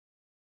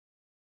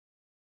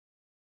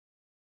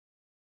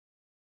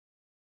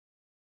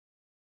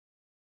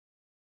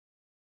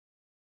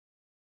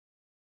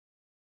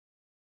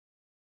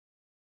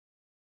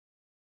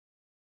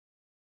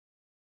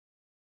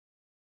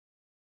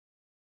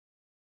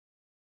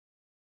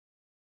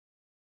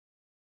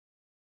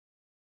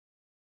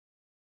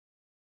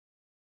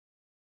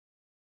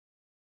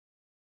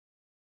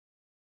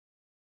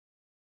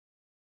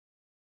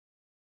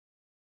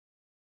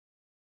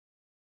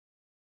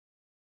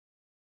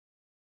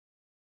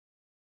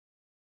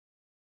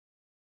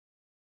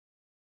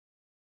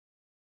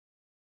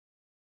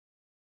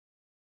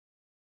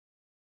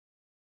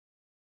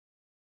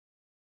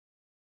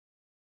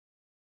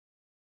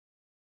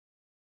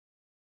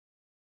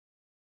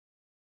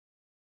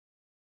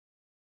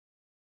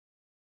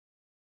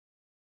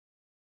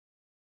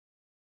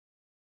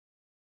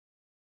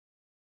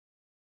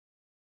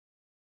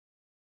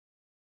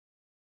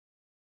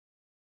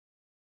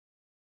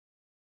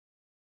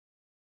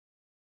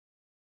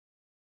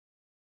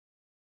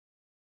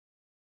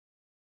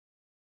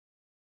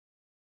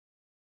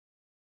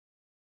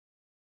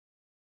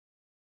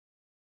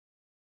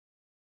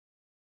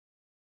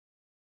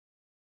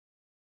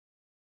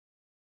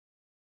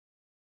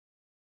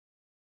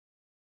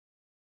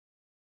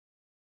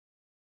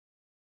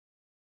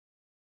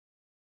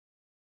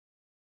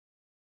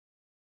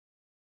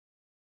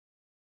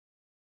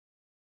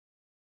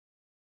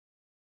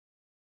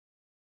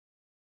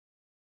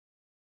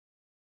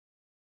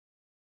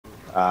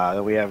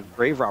Then we have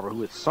Grave Robber,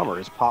 who is Summer,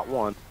 is pot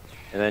 1.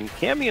 And then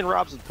Cammy and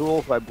Rob's the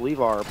Tool, who I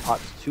believe are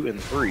pots 2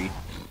 and 3.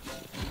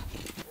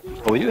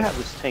 But we do have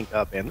this tank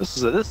up, and this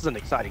is an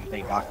exciting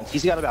tank, Dawkins.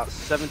 He's got about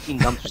 17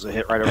 dumpsters to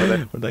hit right over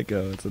there. Where'd that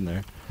go? It's in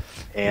there.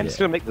 And it's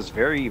going to make this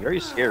very, very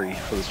scary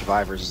for the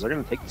survivors, as they're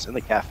going to take this in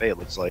the cafe, it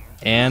looks like.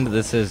 And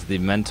this is the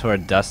Mentor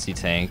Dusty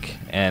tank,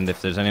 and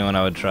if there's anyone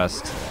I would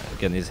trust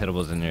getting these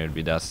hittables in here, it'd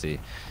be Dusty.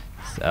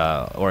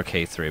 Or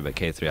K3, but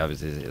K3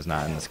 obviously is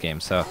not in this game.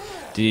 So,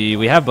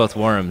 we have both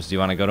war rooms. Do you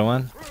want to go to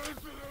one?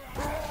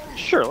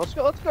 Sure, let's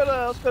go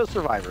to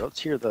Survivor. Let's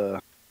hear the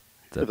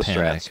panic.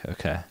 strats.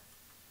 Okay.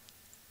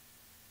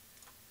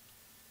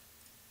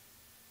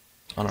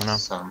 I don't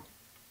know.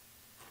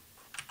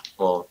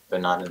 Well, they're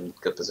not in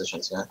good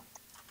positions yet.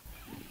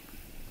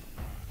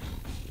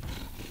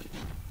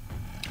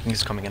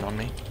 He's coming in on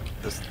me.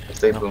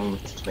 If they boom,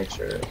 just make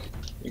sure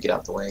you get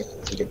out the way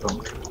if you get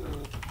boomed.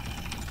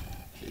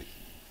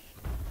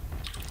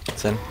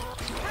 It's in.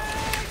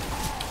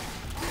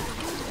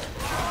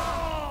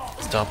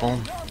 Stop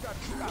him.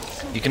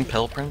 You can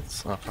pill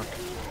Prince? Oh fuck.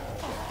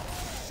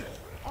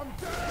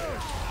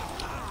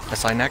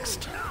 SI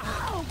next.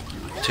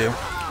 2.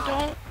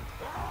 Don't.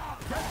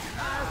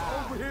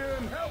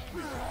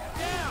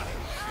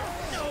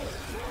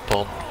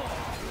 Pulled.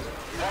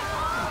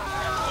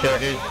 Sure,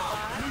 dude.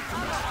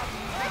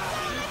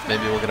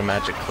 Maybe we'll get a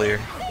magic clear.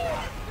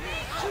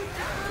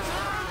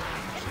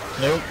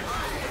 Nope.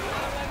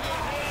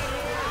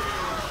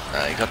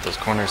 You got those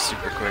corners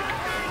super quick.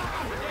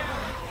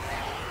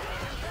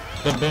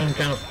 The boom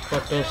kind of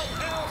fucked us.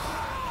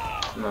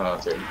 No,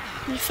 dude.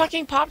 You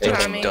fucking popped it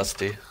on me.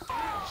 Dusty.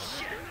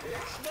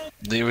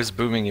 He was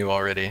booming you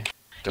already.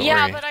 Don't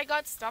Yeah, worry. but I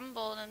got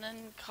stumbled and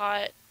then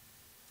caught.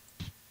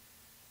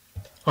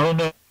 Oh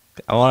no.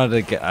 I wanted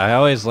to get. I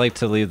always like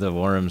to leave the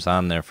war rooms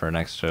on there for an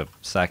extra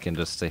second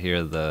just to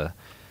hear the,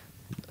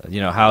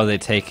 how they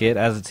take it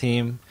as a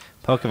team.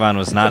 Pokemon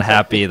was not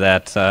happy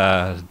that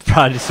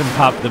Prodigy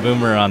popped the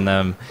boomer on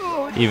them,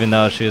 even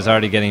though she was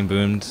already getting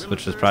boomed,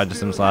 which was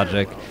Prodigy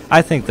logic.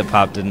 I think the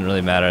pop didn't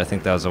really matter. I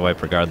think that was a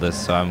wipe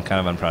regardless, so I'm kind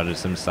of on Prodigy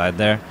side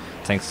there.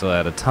 Tank still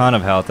had a ton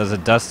of health. As a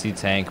Dusty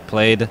tank,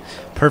 played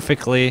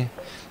perfectly.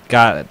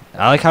 I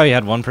like how he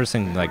had one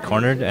person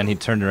cornered, and he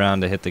turned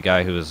around to hit the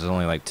guy who was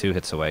only 2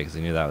 hits away because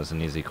he knew that was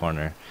an easy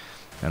corner.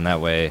 And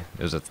that way,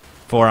 it was a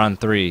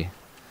 4-on-3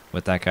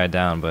 with that guy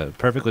down. But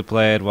perfectly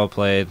played, well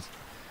played.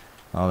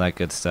 All that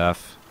good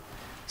stuff.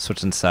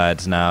 Switching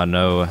sides now.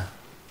 Nothing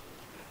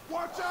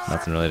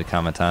really to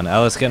comment on.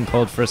 Ellis getting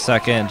pulled for a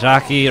second.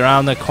 Jockey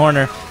around the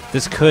corner.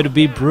 This could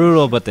be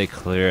brutal, but they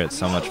clear it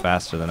so much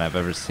faster than I've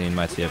ever seen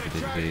my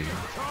TFPG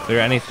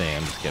clear anything.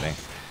 I'm just kidding.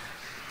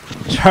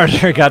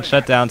 Charger got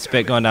shut down.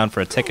 Spit going down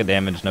for a tick of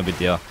damage. No big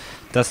deal.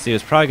 Dusty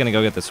was probably going to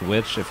go get this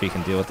witch if he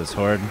can deal with this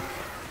horde.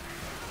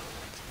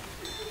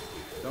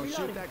 Don't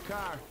shoot that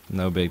car.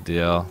 No big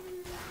deal.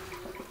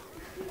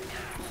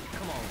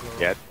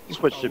 Yeah, this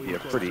switch should be a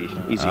pretty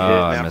easy hit.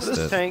 I Now, missed for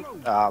this it. tank,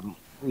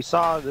 we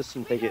saw this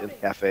team take it in the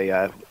cafe.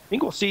 I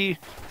think we'll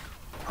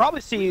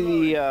probably see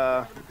the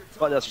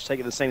Buttdusters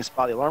take it the same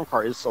spot. The alarm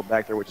car is still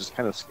back there, which is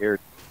kind of scared.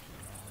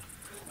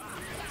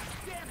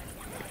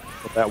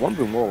 But that one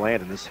boom will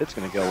land, and this hit's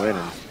going to go in.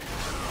 And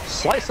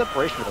slight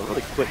separation with a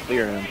really quick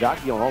clear, and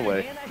Jockey on all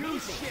way.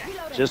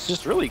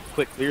 Just really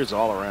quick clears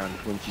all around,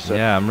 wouldn't you say?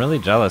 Yeah, I'm really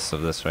jealous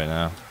of this right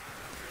now.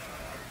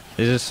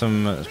 These are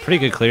some pretty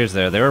good clears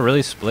there. They were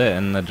really split,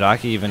 and the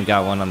Jockey even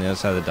got one on the other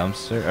side of the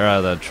dumpster,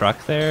 or the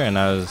truck there, and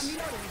I was,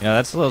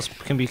 that's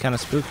can be kind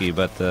of spooky,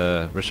 but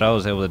Rochelle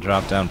was able to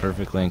drop down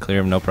perfectly and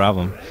clear him no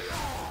problem.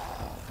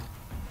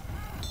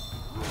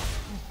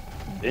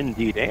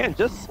 Indeed, and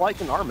just like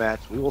in our match,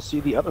 we will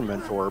see the other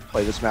mentor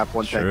play this map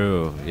one tank.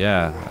 True,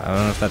 yeah. I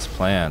don't know if that's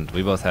planned.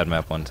 We both had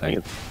map 1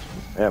 tank.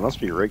 Yeah, it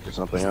must be rigged or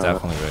something. It's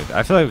definitely rigged.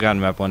 I feel like I've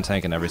gotten map 1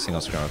 tank in every single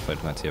scrum I've played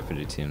with my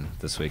TFPG team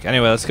this week.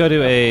 Anyway, let's go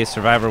to a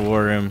Survivor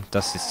War Room.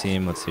 Dusty's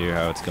team, let's hear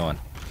how it's going.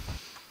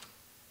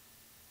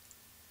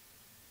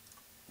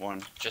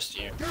 One. Just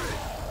you.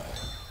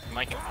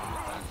 Mike.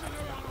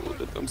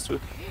 The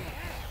dumpster.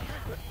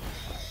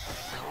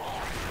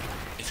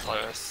 He's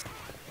close.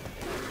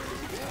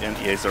 And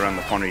he's around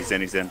the corner. He's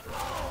in.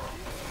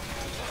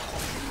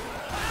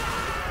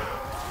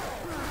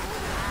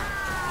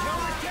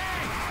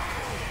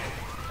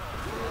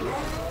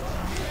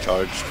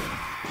 Charged.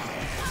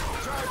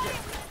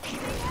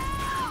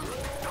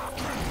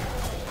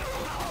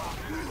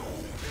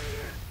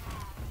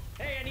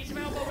 Hey, I need some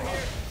help over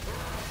here.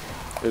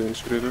 Didn't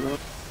screw it up.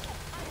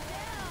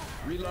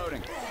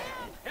 Reloading.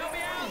 Help me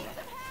out.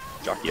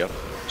 Jockey up.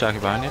 Jockey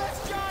behind you.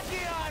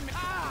 Jockey on me.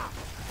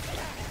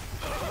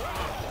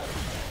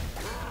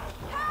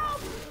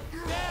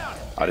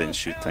 I didn't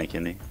shoot tank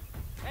any.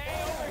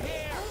 Hey, over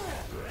here.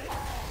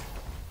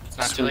 It's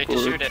not too late to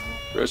shoot it.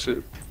 Rush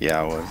it.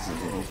 Yeah, I was.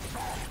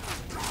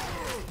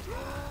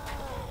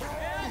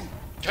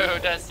 Go,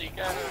 Dusty,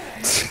 go.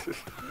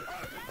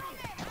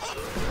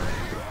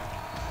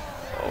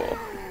 Oh.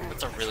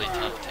 That's a really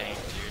tough tank,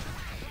 dude.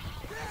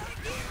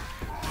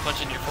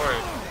 Punching your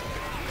forward.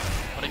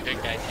 What a good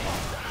guy tank.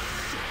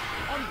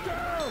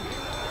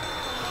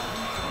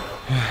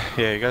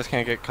 Yeah, you guys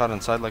can't get caught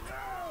inside like.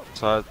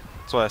 So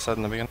that's what I said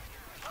in the beginning.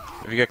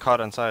 If you get caught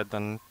inside,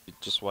 then you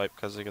just wipe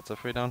because he gets a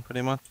free down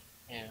pretty much.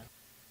 Yeah.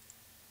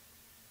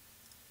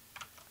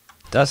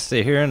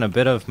 Dusty, hearing a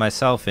bit of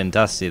myself in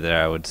Dusty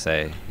there, I would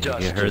say.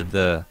 You heard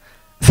the...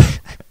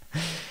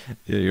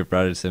 Your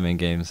brother Sim in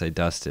game say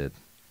dusted.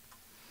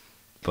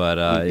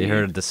 But you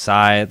heard the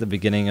sigh at the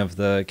beginning of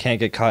the can't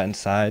get caught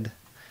inside.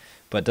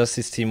 But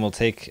Dusty's team will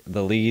take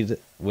the lead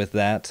with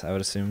that, I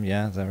would assume.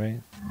 Yeah, is that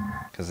right?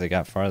 Because they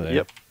got farther.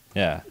 Yep.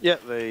 Yeah. Yeah,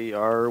 they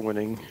are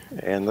winning.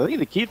 And I think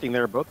the key thing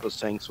there about those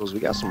tanks was we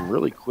got some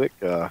really quick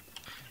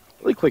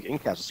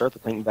in-caps to start the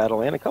tank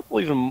battle, and a couple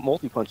even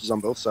multi-punches on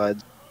both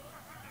sides.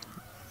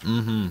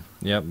 Mm-hmm.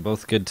 Yep,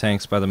 both good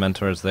tanks by the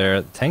mentors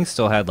there. Tanks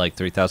still had like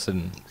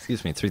 3,000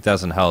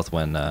 health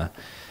when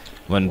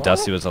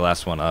Dusty was the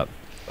last one up.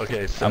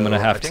 Okay, so I'm gonna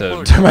have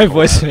to turn my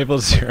voice enable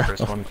 0.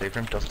 First one,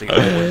 Dusty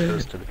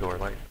goes to the door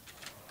light.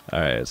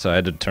 Alright, so I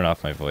had to turn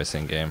off my voice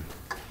in-game.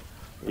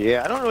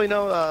 Yeah, I don't really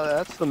know.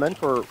 That's the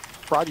mentor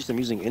project I'm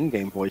using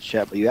in-game voice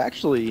chat, but you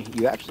actually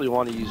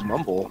want to use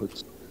Mumble.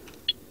 It's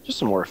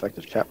just a more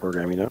effective chat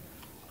program, you know.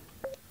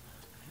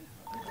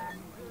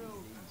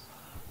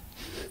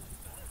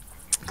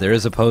 There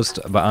is a post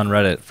on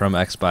Reddit from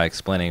XBy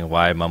explaining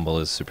why Mumble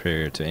is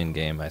superior to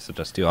in-game. I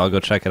suggest you all go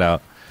check it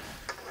out.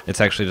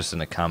 It's actually just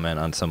in a comment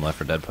on some Left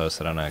 4 Dead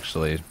post. I don't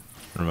actually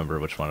remember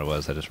which one it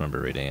was. I just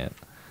remember reading it.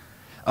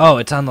 Oh,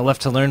 it's on the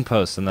Left to Learn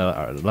post in the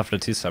Left 4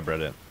 Dead 2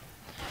 subreddit.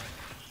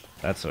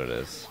 That's what it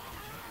is.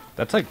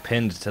 That's like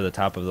pinned to the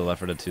top of the Left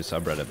 4 Dead 2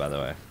 subreddit, by the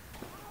way.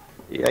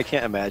 Yeah, I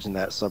can't imagine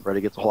that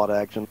subreddit gets a whole lot of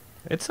action.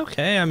 It's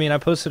okay. I mean, I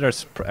posted our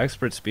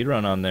expert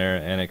speedrun on there,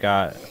 and it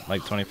got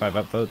like 25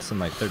 upvotes and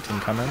like 13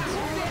 comments.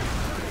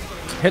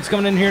 Hits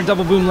coming in here,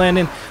 double boom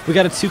landing. We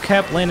got a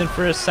 2-cap landing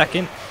for a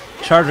second.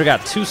 Charger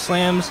got 2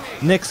 slams.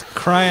 Nick's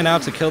crying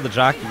out to kill the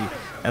jockey,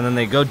 and then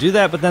they go do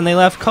that, but then they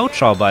left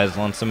Coach all by his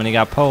lonesome, and he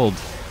got pulled.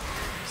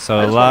 So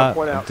a lot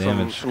of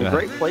damage. Some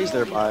great plays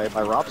there by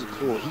Rob's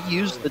Tool. He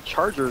used the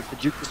Charger to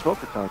juke the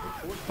smoker tongue.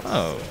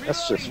 Oh,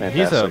 that's just fantastic.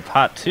 He's a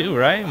pot 2,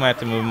 right? Might have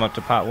to move him up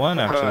to pot 1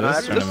 after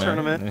this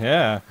tournament.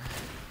 Yeah.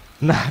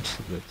 Not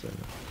this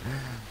tournament.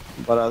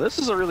 But this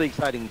is a really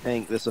exciting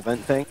tank, this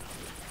event tank.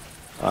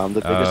 The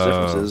biggest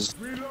difference is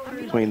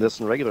between this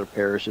and regular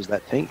Parish is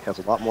that tank has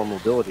a lot more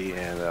mobility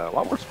and a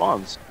lot more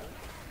spawns.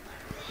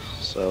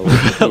 So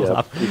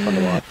pretty fun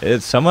to watch.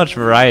 It's so much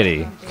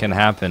variety can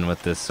happen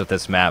with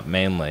this map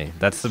mainly.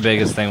 That's the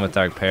biggest thing with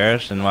Dark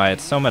Parish and why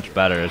it's so much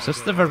better. It's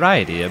just the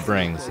variety it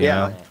brings, you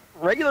know?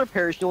 Regular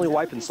Parish you only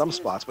wipe in some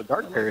spots, but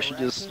Dark Parish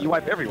you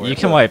wipe everywhere. You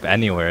can wipe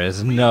anywhere.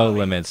 There's no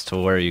limits to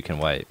where you can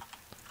wipe.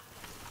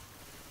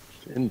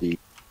 Indeed.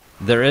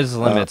 There is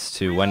limits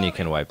to when you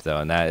can wipe though,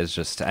 and that is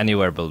just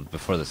anywhere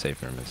before the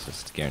safe room. It's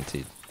just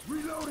guaranteed.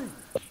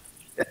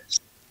 Yes.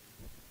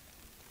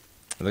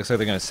 It looks like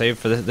they're going to save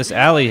for this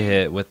alley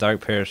hit with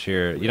Dark Parish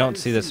here. You don't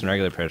see this in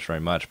regular Parish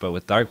very much, but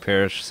with Dark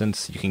Parish,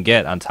 since you can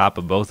get on top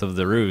of both of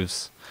the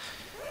roofs,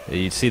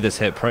 you see this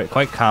hit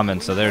quite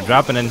common. So they're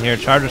dropping in here.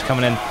 Charger's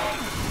coming in.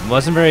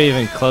 Wasn't very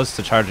even close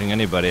to charging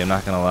anybody, I'm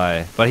not going to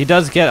lie. But he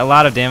does get a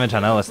lot of damage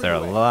on Ellis there, a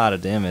lot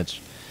of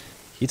damage.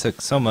 He took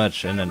so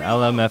much, and an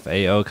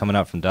LMFAO coming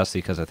out from Dusty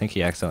because I think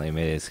he accidentally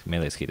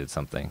melee skied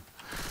something.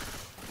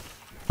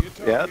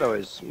 Yeah, that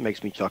always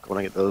makes me chuckle when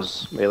I get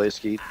those melee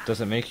skeet.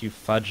 Does it make you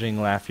fudging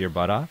laugh your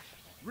butt off?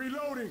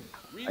 Reloading.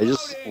 I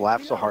just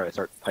laugh so hard I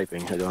start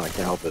typing. I can't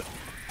help it.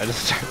 I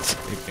just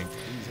start typing.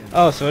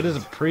 Oh, so it is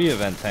a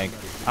pre-event tank.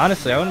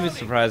 Honestly, I wouldn't be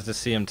surprised to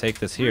see him take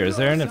this here. Is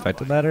there an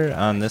infected ladder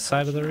on this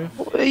side of the roof?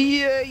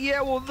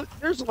 Yeah. Well,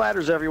 there's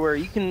ladders everywhere.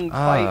 You can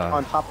fight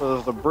on top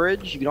of the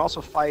bridge. You can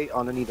also fight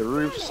on any of the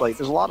roofs. Like,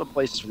 there's a lot of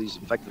places for these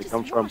infected to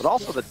come from. But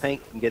also, the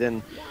tank can get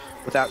in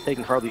without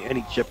taking hardly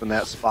any chip in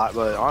that spot.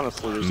 But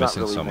honestly, there's not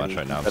really so much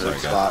right now. I'm sorry,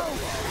 spot.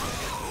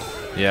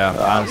 Yeah,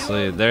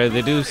 honestly,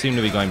 they do seem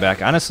to be going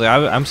back. Honestly,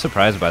 I'm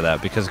surprised by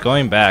that because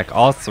going back,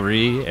 all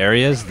 3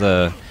 areas,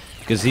 the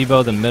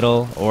gazebo, the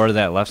middle, or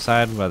that left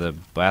side by the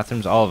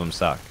bathrooms, all of them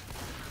suck.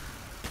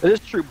 It is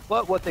true,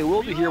 but what they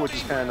will do here, which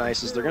is kind of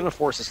nice, is they're going to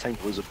force this tank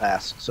to lose a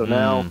pass. So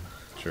now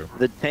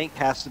the tank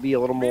has to be a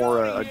little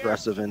more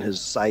aggressive in his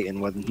sight and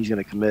when he's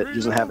going to commit. He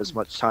doesn't have as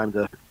much time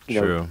to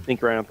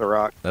think around the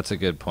rock. That's a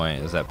good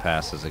point, is that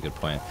pass is a good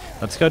point.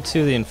 Let's go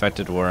to the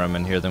infected worm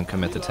and hear them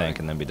commit the tank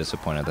and then be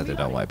disappointed that they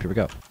don't wipe. Here we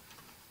go.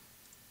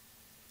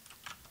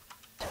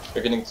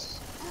 You're getting...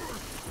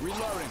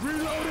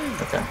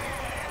 Okay.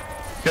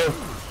 Go.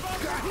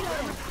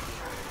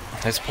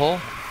 Nice pull.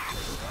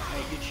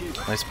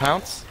 Nice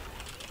pounce.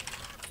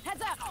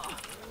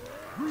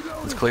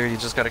 It's clear, you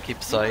just gotta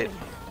keep sight.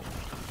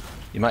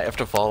 You might have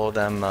to follow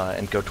them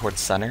and go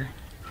towards center.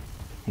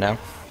 No?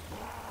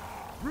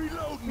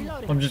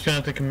 I'm just gonna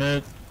have to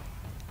commit.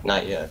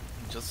 Not yet.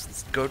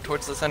 Just go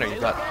towards the center.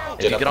 You've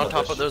got. If you get on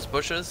top of those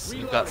bushes,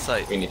 you've got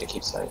sight. We need to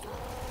keep sight.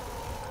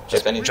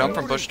 Just jump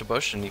from bush to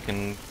bush, and you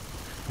can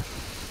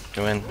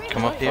go in.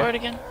 Come up here. Forward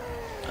again.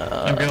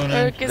 I'm going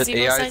in.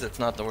 The AIs, it's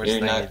not the worst You're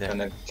thing not either.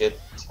 gonna get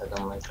to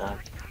them like that.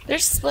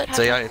 There's split. It's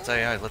AI, it's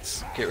AI.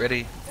 Let's get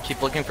ready.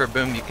 Keep looking for a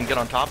boom. You can get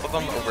on top of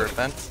them over a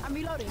fence.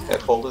 Yeah,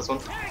 hold this one.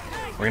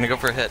 We're gonna go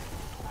for a hit.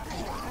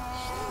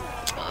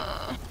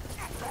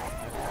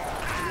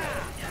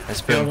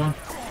 Nice Kill boom. one.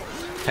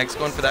 Tank's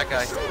going for that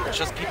guy. Let's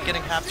just keep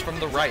getting haps from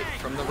the right.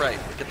 From the right.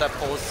 Get that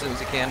pull as soon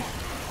as you can.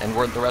 And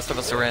the rest of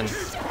us are in.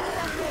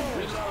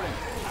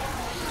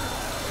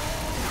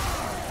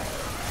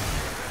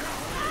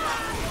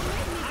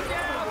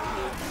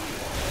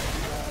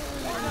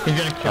 He's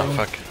gonna kill Oh, him.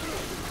 fuck.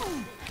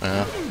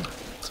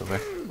 It's over.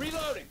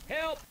 Reloading.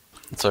 Help.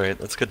 It's alright.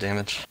 That's good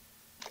damage.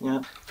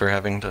 Yeah. For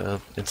having to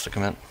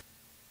insta-commit.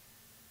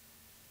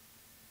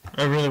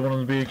 I really want him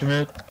to be a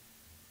commit.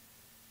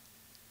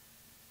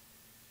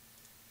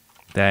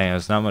 Dang,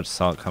 there's not much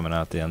salt coming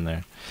out the end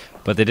there.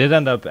 But they did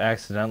end up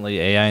accidentally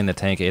AIing the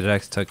tank.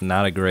 Ajax took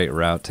not a great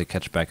route to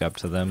catch back up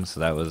to them, so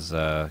that was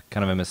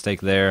kind of a mistake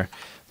there.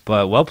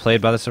 But well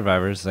played by the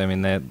survivors. I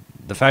mean,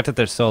 the fact that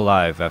they're still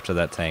alive after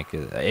that tank,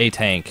 a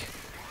tank,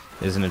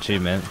 is an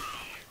achievement.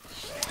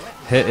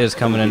 Hit is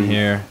coming in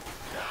here.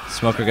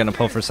 Smoker getting a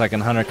pull for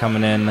second. Hunter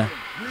coming in.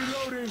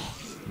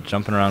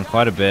 Jumping around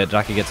quite a bit.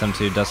 Jockey gets him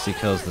too. Dusty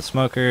kills the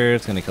Smoker.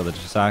 It's going to kill the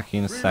Jockey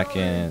in a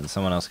second.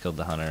 Someone else killed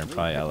the Hunter,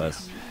 probably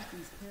Ellis.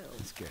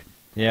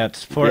 Yeah,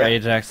 it's poor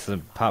Ajax. The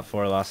Pop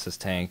 4 lost his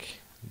tank.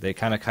 They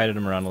kind of kited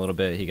him around a little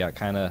bit. He got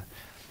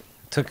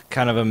took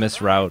kind of a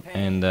misroute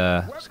and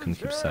just couldn't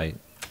keep sight.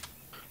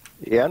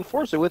 Yeah,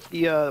 unfortunately, with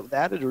the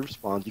added roof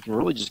spawns, you can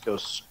really just go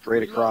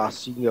straight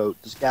across. You can go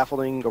to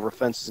scaffolding, over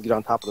fences, and get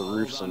on top of the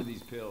roofs, and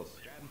you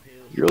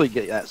really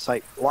get that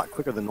sight a lot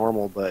quicker than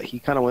normal. But he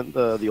kind of went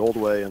the old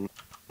way, and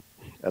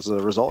as a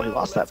result, he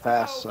lost that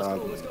pass.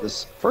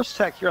 This first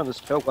attack here on this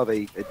choke will have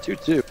a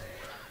 2-2.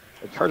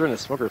 A Charger and a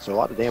Smoker, so a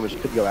lot of damage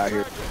could go out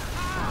here.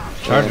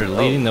 Charger And,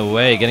 leading the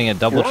way, getting a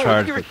double Whoa,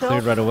 charge, you but yourself?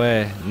 cleared right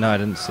away. No, I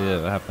didn't see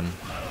it happen.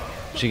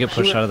 Did she get She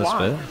pushed went out of the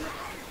flying.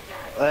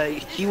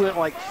 spit? He went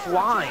like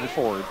flying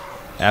forward.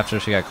 After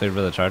she got cleared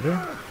by the Charger?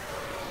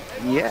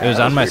 Yeah. It was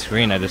that on my weird.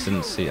 screen, I just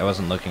didn't see. I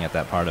wasn't looking at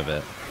that part of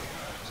it,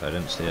 so I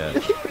didn't see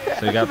it.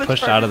 So he got The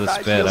pushed Charger out of the died,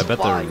 she spit. I was bet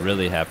flying. they're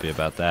really happy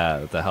about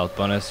that. The health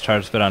bonus,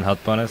 charge spit on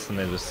health bonus, and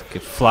they just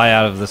could fly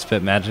out of the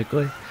spit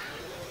magically.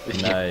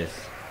 Nice.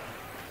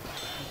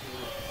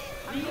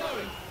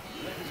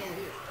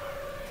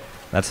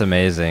 That's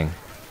amazing.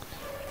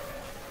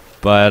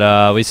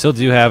 But we still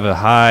do have a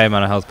high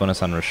amount of health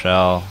bonus on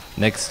Rochelle.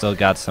 Nick still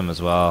got some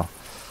as well.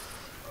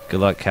 Good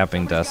luck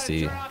capping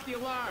Dusty.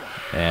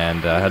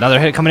 And another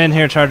hit coming in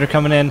here. Charger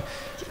coming in.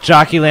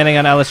 Jockey landing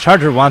on Ellis.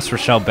 Charger wants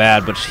Rochelle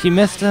bad, but he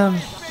missed him.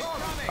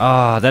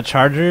 Oh, that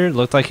Charger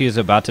looked like he was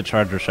about to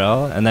charge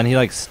Rochelle, and then he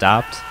like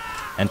stopped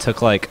and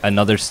took like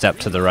another step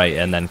to the right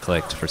and then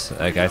clicked for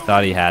like I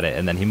thought he had it,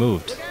 and then he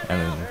moved.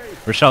 And then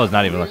Rochelle was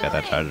not even looking at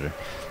that Charger.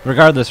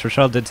 Regardless,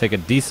 Rochelle did take a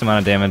decent amount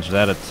of damage.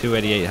 That a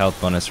 288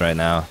 health bonus right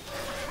now.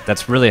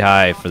 That's really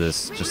high for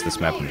just this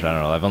map in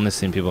general. I've only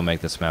seen people make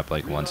this map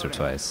like once or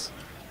twice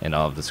in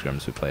all of the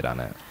scrims we played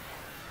on it.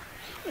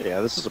 Yeah,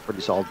 this is a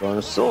pretty solid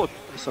bonus. Still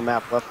some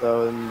map left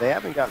though, and they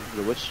haven't gotten to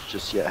the witch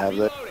just yet, have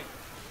they?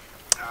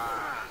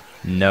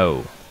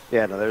 No.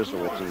 Yeah, no, there's the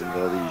witch in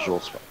the usual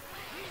spot.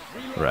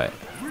 Right.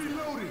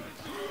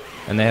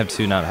 And they have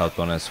two not health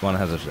bonus. One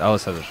has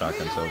Ellis has a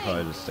shotgun, so we'll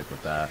probably just stick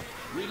with that.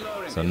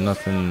 So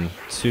nothing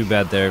too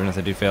bad there, even if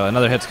they do fail.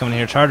 Another hit's coming in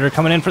here. Charger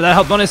coming in for that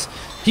health bonus.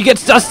 He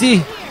gets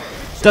Dusty.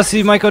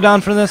 Dusty might go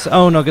down for this.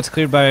 Oh no, gets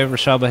cleared by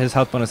Rochelle, but his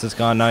health bonus is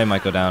gone. Now he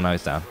might go down. Now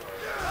he's down.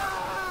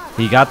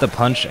 He got the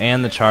punch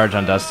and the charge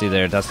on Dusty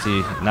there.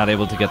 Dusty not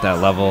able to get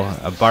that level.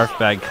 A barf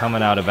bag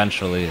coming out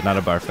eventually. Not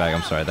a barf bag,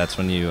 I'm sorry. That's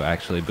when you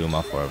actually boom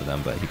all four of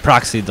them. But he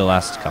proxied the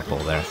last couple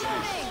there.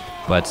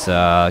 But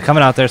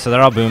coming out there, so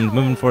they're all boomed.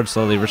 Moving forward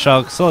slowly.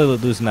 Rochelle slowly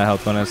losing that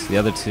health bonus. The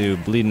other two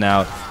bleeding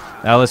out.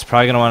 Ellis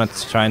probably going to want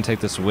to try and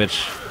take this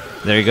witch.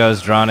 There he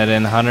goes, drawing it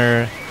in.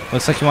 Hunter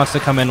looks like he wants to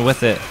come in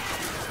with it.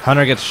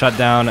 Hunter gets shut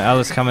down.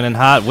 Ellis coming in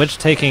hot. Witch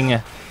taking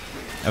a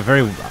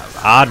very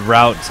odd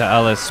route to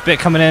Ellis. Spit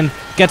coming in.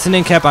 Gets an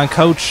in-cap on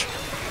Coach.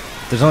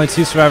 There's only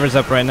two survivors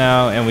up right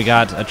now, and we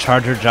got a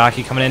Charger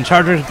Jockey coming in.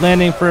 Charger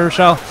landing for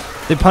Rochelle.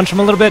 They punch him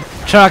a little bit.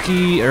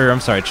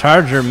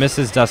 Charger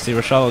misses Dusty.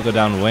 Rochelle will go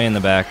down way in the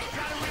back.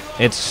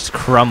 It's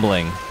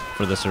crumbling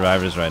for the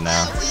survivors right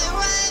now.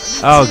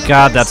 Oh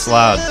god, that's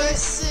loud. Yeah,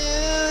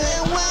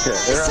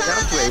 they're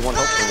down to a 1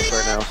 health bonus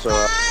right now, so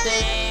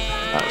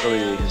not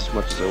really as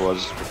much as it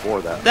was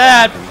before that.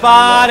 That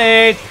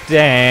body!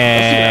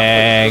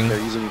 Dang!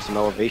 They're using some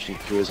elevation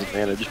to his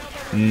advantage.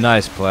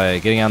 Nice play.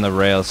 Getting on the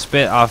rails.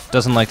 Spit off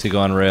doesn't like to go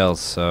on rails,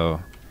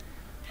 so...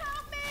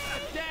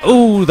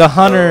 Ooh, the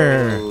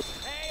Hunter!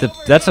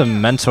 That's a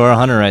mentor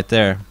Hunter right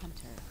there.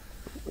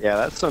 Yeah,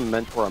 that's some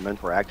mentor on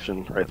mentor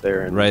action right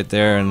there. And Right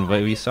there, and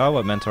we saw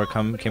what mentor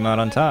came out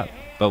on top.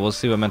 But we'll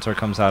see what mentor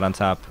comes out on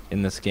top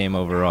in this game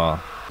overall.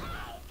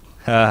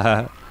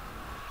 I'll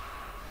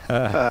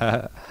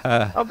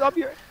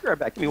be right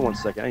back. Give me 1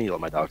 second. I need to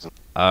let my dogs in.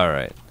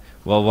 Alright.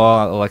 Well,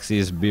 while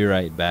Alexi's be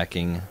right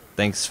backing,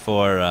 Thanks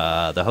for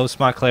the host,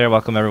 Montclair.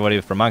 Welcome everybody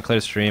from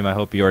Montclair's stream. I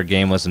hope your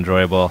game was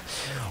enjoyable.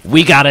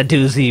 We got a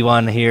doozy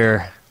one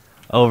here,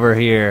 over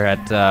here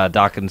at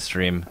Dawkins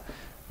stream.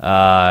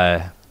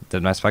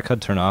 Did my spy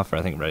code turn off? Or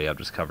I think Ready Up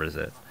just covers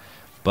it.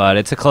 But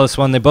it's a close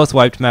one. They both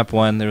wiped map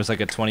 1. There was like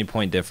a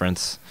 20-point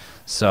difference.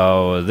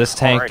 So this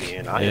tank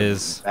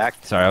is...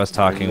 Sorry, I was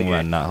talking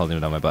when not holding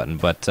down my button.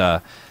 But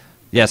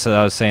yeah, so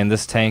I was saying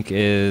this tank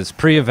is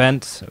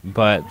pre-event,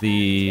 but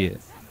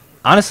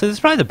honestly, this is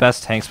probably the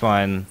best tank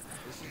spawn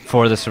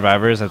for the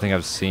survivors I think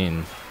I've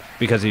seen,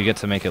 because you get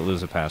to make it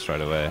lose a pass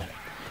right away.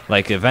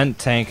 Like, event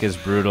tank is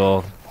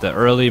brutal. The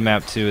early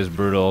map 2 is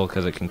brutal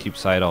because it can keep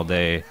sight all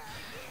day.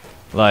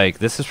 Like,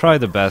 this is probably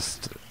the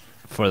best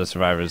for the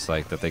survivors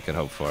like that they could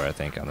hope for, I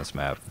think, on this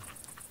map.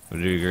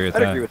 Would you agree with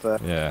that? I'd agree with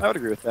that. Yeah. I would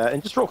agree with that.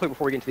 And just real quick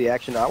before we get into the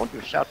action, I want to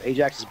give a shout out to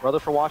Ajax's brother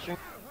for watching.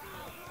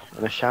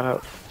 And a shout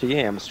out to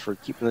Yams for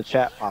keeping the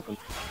chat popping.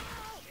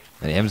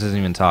 And Yams hasn't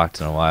even talked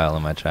in a while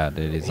in my chat,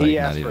 dude. He's like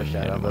not even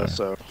here anymore.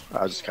 So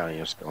I was just kind of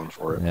just going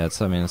for it. Yeah,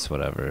 I mean, it's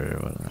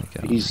whatever.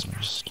 He's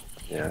just,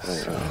 yeah,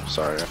 I'm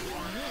sorry.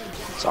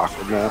 It's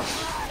awkward now.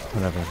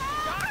 Whatever.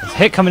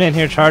 Hit coming in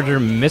here, Charger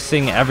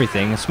missing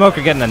everything.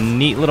 Smoker getting a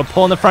neat little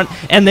pull in the front,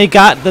 and they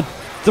got the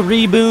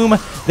 3 boom.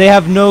 They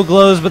have no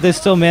glows, but they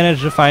still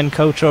managed to find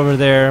Coach over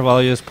there while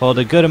he was pulled.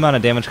 A good amount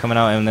of damage coming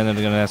out, and then they're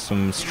going to have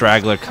some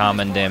straggler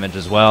common damage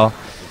as well.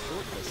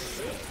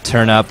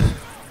 Turn up.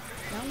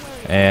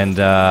 And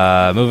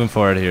moving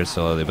forward here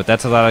slowly, but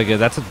that's a lot of good.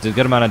 That's a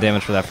good amount of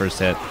damage for that first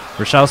hit.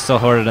 Rochelle's still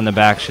hoarded in the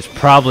back. She's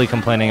probably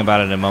complaining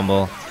about it in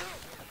Mumble,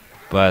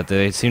 but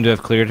they seem to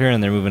have cleared her,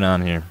 and they're moving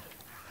on here.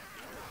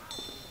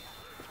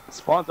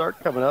 Spawns are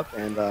coming up,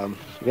 and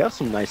we have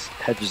some nice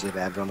hedges they've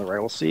added on the right.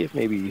 We'll see if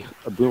maybe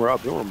a Boomer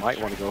might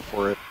want to go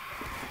for it,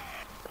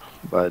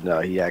 but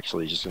no, he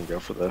actually is just going to go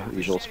for the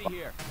usual spot.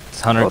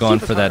 It's Hunter going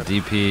for that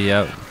DP.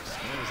 Yep,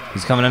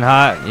 he's coming in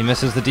hot. He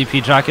misses the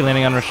DP. Jockey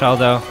landing on Rochelle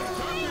though.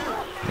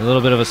 A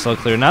little bit of a slow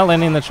clear. Not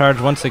landing the charge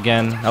once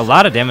again. A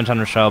lot of damage on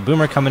Rochelle.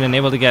 Boomer coming in,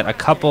 able to get a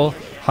couple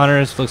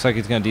hunters. Looks like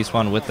he's going to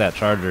despawn with that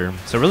charger.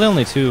 So really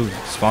only 2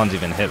 spawns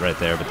even hit right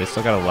there, but they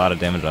still got a lot of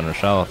damage on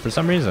Rochelle for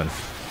some reason.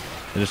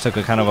 They just took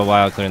a kind of a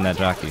while clearing that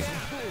jockey.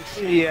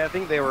 Yeah, I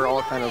think they were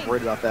all kind of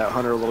worried about that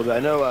Hunter a little bit. I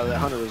know that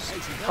Hunter was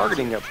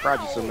targeting a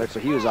project somewhere,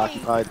 so he was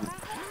occupied. And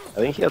I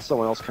think he had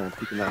someone else kind of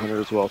peeking that Hunter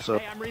as well. So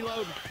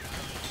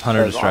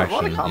Hunter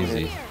distraction,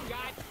 easy.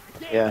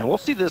 Yeah, and we'll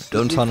see this.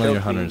 Don't tunnel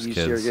your hunters,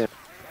 kids.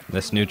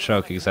 This new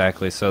choke,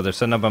 exactly. So they're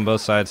setting up on both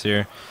sides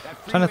here.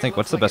 I'm trying to think,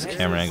 what's the best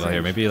camera angle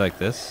here? Maybe like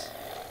this?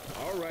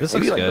 This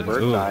looks good.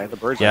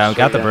 Yeah, we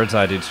got the bird's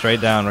eye, dude.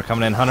 Straight down. We're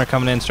coming in. Hunter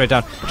coming in. Straight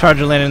down.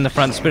 Charger landing in the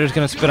front. Spitter's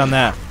going to spit on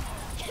that.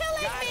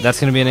 That's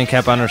going to be an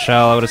in-cap on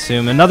Rochelle, I would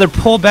assume. Another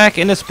pull back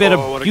in a spit.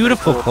 A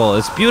beautiful pull.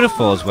 It's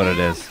beautiful is what it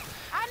is.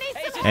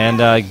 And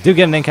do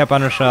get an in-cap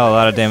on Rochelle. A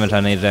lot of damage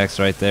on Ajax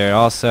right there.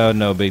 Also,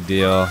 no big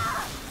deal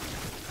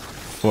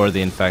for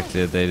the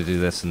infected. They do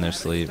this in their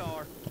sleep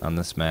on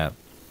this map.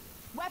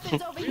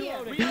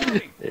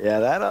 Yeah,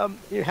 that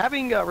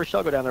having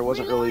Rochelle go down there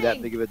wasn't really that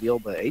big of a deal,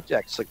 but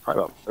Ajax like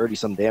probably about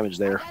 30-some damage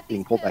there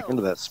being pulled back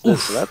into that split.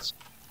 So that's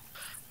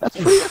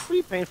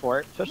pretty painful,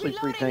 right? Especially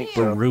free tank.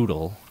 So.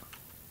 Brutal.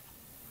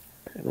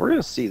 And we're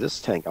gonna see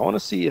this tank. I want to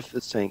see if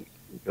this tank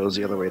goes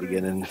the other way to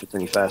get in, if it's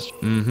any faster.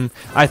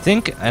 I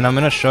think, and I'm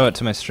gonna show it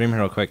to my stream here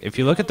real quick. If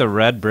you look at the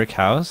red brick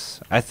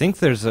house, I think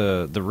there's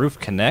the roof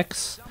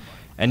connects.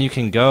 And you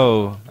can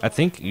go, I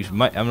think you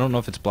might, I don't know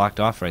if it's blocked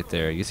off right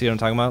there. You see what I'm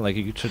talking about? Like,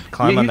 you should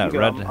climb on that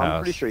red house.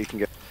 I'm pretty sure you can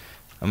go.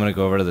 I'm going to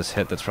go over to this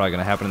hit that's probably going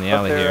to happen in the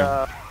alley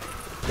here.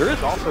 There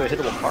is also a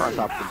hittable car on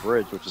top of the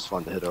bridge, which is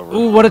fun to hit over.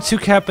 Ooh, what a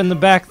 2-cap in the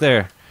back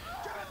there.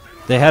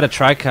 They had a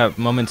tri-cap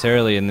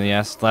momentarily, and the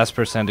last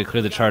person to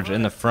clear the charge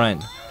in the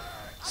front.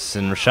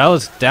 And Rochelle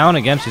is down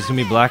again. She's going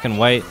to be black and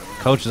white.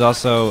 Coach is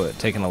also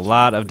taking a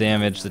lot of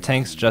damage. The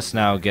tank's just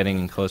now getting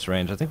in close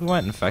range. I think we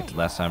went infected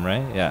last time,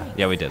 right?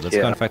 Yeah, we did. Let's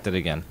go infected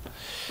again.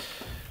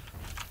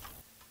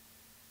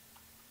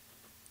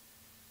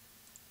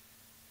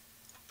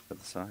 To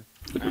the side.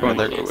 They're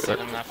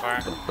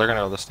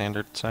gonna go the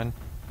standard side.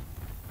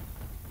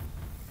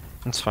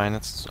 It's fine.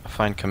 It's a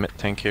fine commit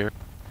tank here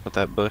with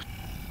that bush.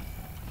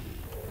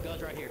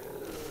 Right here.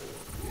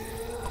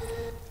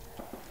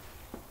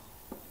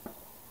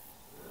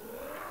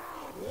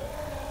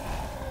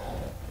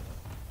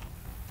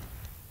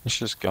 You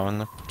should just go in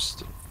the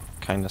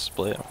kind of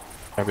split.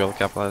 Might be able to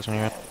capitalize when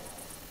you're in.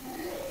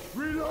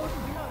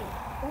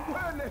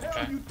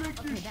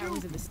 That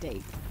was a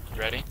mistake.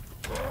 Ready?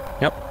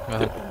 Yep. Go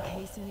ahead. In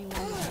case anyone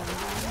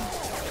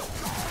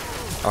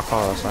I'll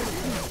call us.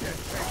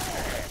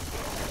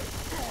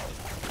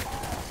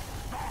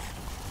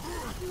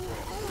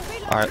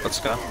 Alright, let's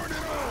go.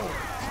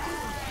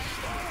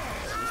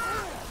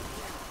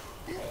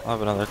 I'll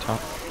have another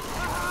taunt.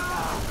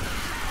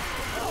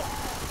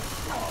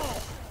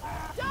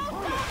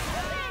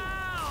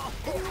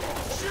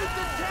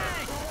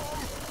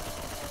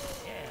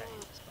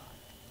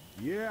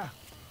 Yeah.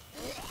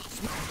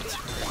 I'm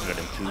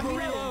 102. I'm gonna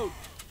reload.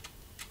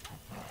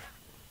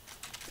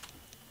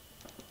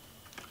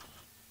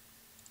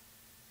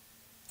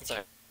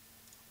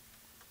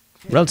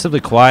 relatively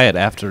quiet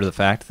after the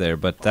fact there,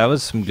 but that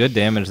was some good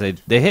damage.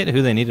 They hit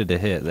who they needed to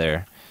hit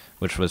there,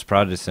 which was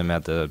Prodigy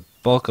at the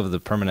bulk of the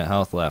permanent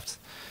health left.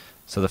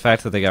 So the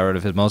fact that they got rid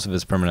of most of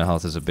his permanent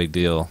health is a big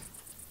deal.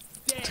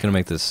 It's going to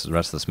make this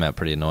rest of this map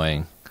pretty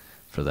annoying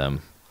for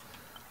them.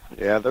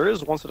 Yeah, there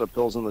is one set of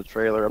pills in the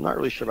trailer. I'm not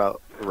really sure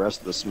about the rest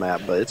of this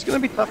map, but it's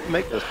going to be tough to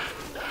make this.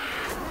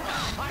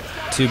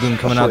 Two Boom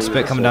coming out,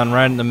 Spit coming down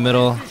right in the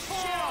middle.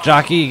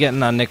 Jockey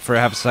getting on Nick for a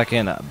half a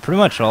second. Pretty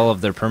much all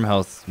of their perm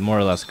health more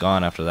or less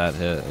gone after that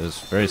hit. It was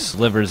very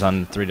slivers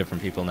on 3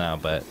 different people now,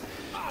 but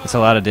it's a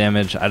lot of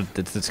damage.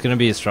 It's going to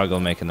be a struggle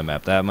making the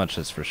map. That much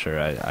is for sure.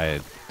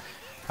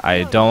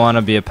 I don't want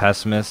to be a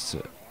pessimist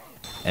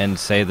and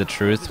say the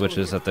truth, which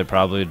is that they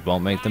probably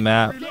won't make the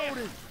map.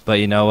 But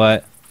you know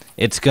what?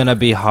 It's gonna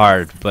be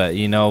hard. But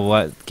you know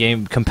what?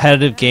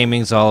 Competitive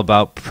gaming's all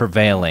about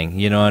prevailing.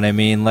 You know what I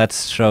mean?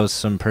 Let's show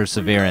some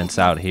perseverance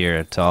out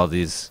here to all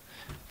these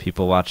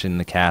people watching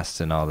the cast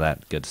and all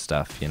that good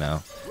stuff. You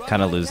know,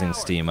 kind of losing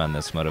steam on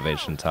this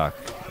motivation talk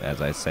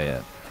as I say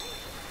it.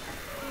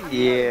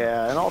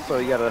 Yeah, and also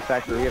you got to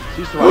factor we have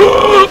 2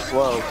 survivors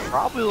slow.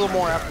 Probably a little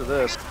more after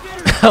this.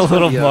 A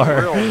little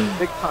more. Real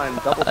big time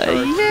double charge.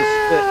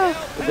 Yeah.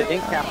 With the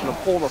ink cap and the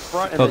pull in the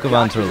front. And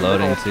Pokemons were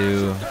loading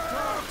too.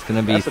 It's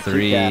gonna be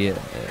 3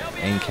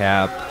 ink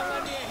cap.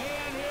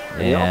 And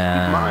keep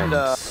in mind,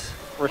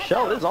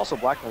 Rochelle is also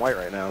black and white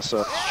right now,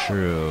 so.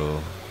 True.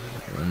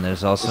 And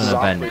there's also an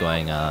event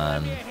going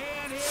on.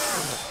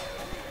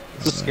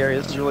 This is scary.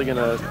 This is really going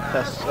to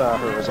test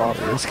her resolve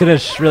here. It's going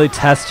to really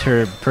test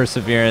her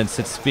perseverance.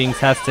 It's being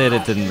tested.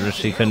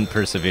 She couldn't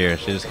persevere.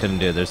 She just couldn't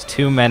do it. There's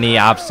too many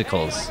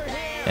obstacles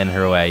in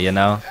her way, you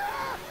know?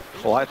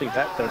 Well, I think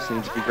that test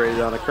needs to be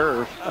graded on a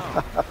curve.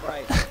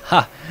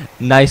 Ha!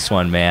 Nice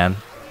one, man.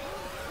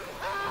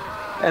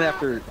 And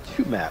after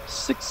 2 maps,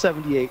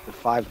 678 to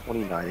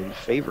 529 in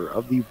favor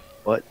of the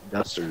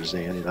Buttdusters.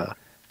 And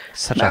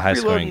such a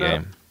high-scoring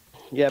game.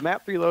 Yeah,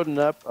 map 3 loading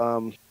up.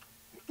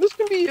 This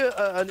can be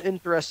an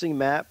interesting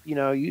map. You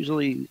know,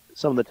 usually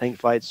some of the tank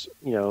fights,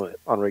 you know,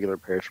 on regular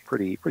pairs are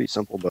pretty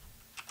simple, but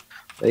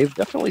they've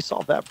definitely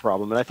solved that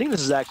problem. And I think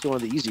this is actually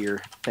one of the easier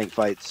tank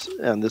fights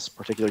in this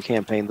particular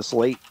campaign, this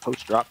late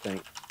post-drop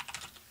tank.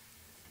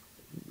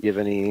 Do you have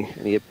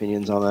any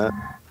opinions on that?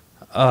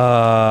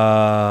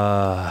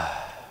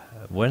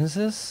 When is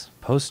this?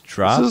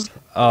 Post-drop?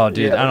 Oh,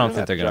 dude, yeah, I don't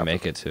think they're going to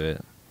make it to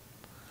it.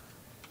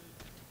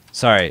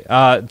 Sorry.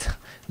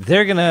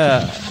 They're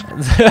gonna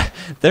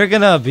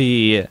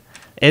be.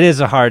 It is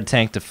a hard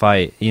tank to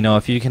fight. You know,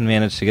 if you can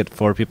manage to get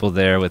 4 people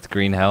there with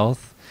green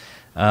health,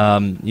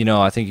 you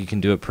know, I think you can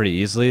do it pretty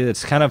easily.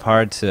 It's kind of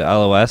hard to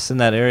LOS in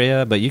that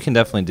area, but you can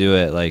definitely do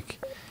it. Like,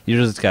 you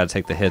just gotta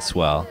take the hits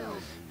well.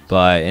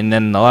 And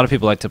then a lot of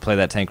people like to play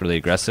that tank really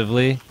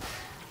aggressively,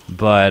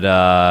 but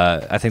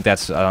I think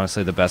that's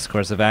honestly the best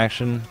course of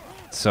action.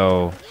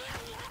 So,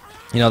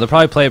 you know, they'll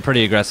probably play it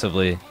pretty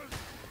aggressively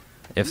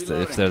if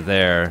they're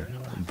there,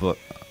 but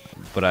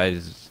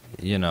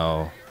you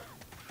know,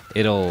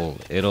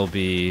 it'll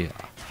be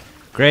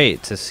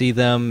great to see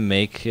them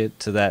make it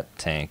to that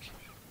tank.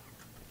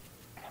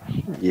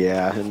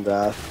 Yeah, and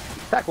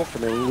attack will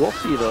come in. We'll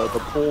see the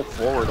pull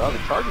forward. Oh, the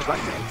charge is not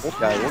getting full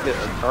guy. We'll get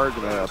a charge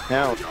and a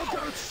pound.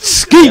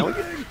 Ski!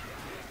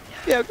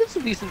 Yeah, we'll get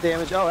some decent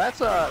damage. Oh,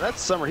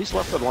 that's Summer. He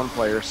slept with 1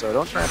 player, so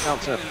don't try and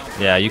pounce him.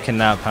 Yeah, you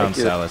cannot pound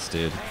Salas,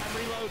 dude.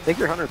 Take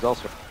your hunters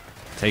elsewhere.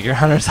 Take your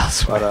hunters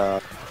elsewhere.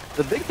 But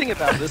the big thing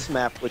about this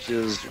map, which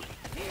is,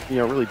 you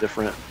know, really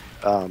different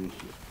compared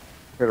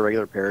to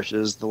regular parish,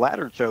 is the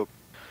ladder choke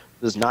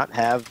does not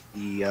have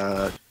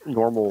the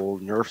normal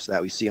nerfs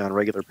that we see on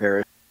regular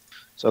parish.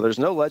 So there's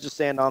no ledge to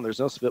stand on, there's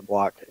no spit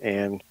block,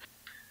 and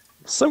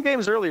some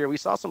games earlier we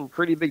saw some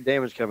pretty big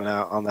damage coming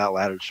out on that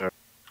ladder choke.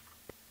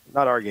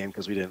 Not our game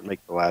because we didn't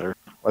make the ladder.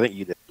 I think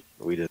you did,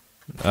 but we did.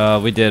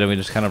 We did, and we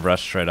just kind of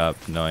rushed straight up,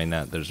 knowing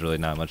that there's really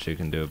not much you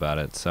can do about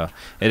it. So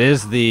it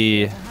is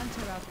the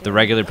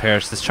regular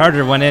parish. This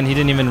charger went in. He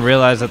didn't even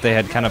realize that they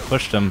had kind of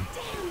pushed him.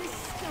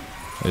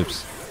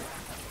 Oops.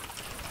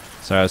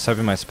 Sorry, I was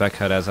tapping my spec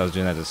HUD as I was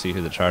doing that to see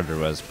who the charger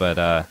was,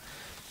 but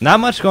not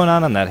much going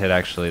on that hit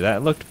actually.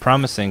 That looked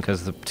promising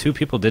because the 2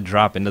 people did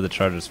drop into the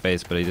charger's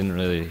face, but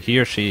he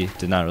or she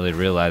did not really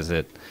realize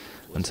it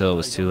until it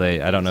was too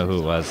late. I don't know who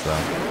it was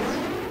though.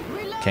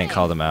 Can't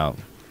call them out.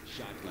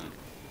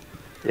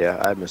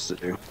 Yeah, I missed it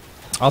too.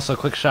 Also,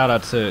 quick shout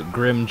out to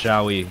Grim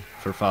Jowie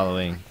for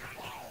following.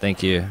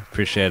 Thank you,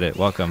 appreciate it.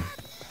 Welcome.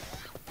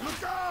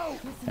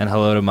 And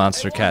hello to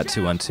Monster Cat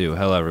 212.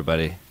 Hello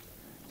everybody.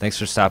 Thanks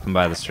for stopping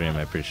by the stream.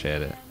 I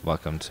appreciate it.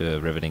 Welcome to a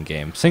riveting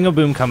game. Single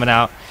boom coming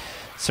out.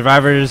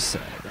 Survivors,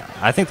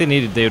 I think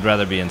they would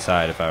rather be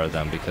inside if I were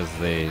them because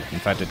in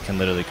fact, it can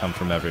literally come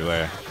from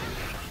everywhere.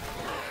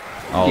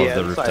 All of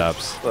the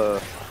rooftops.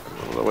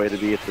 The way to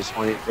be at this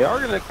point. They are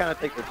going to kind of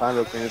take their time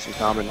to clean some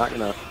common. Not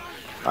going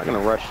to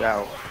rush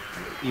out,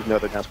 even though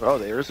they're not. Oh,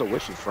 there is a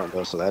wish in front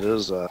though, so that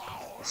is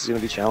this is going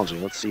to be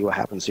challenging. Let's see what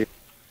happens here.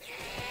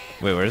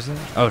 Wait, where is it?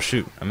 Oh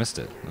shoot, I missed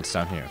it. It's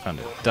down here. I found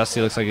it.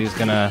 Dusty looks like he's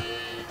gonna.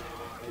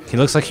 He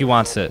looks like he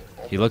wants it.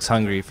 He looks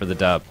hungry for the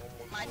dub.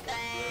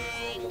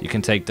 You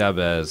can take dub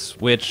as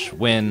witch,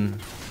 win,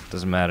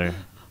 doesn't matter.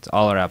 It's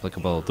all are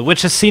applicable. The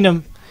witch has seen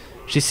him.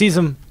 She sees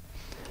him.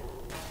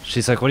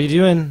 She's like, "What are you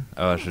doing?"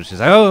 Oh, she's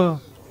like, "Oh."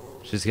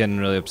 She's getting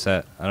really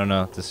upset. I don't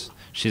know.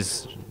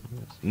 She's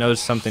knows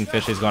something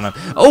fishy's going on.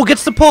 Oh,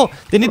 gets the pull.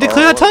 They need to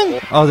clear that tongue.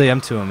 Oh, they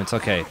M2 him. It's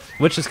okay.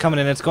 Witch is coming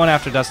in. It's going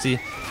after Dusty.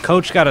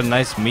 Coach got a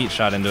nice meat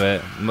shot into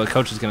it.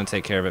 Coach is going to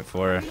take care of it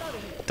for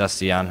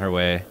Dusty on her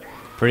way.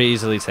 Pretty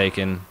easily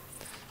taken.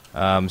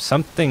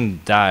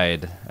 Something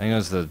died. I think it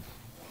was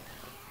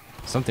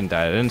something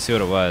died. I didn't see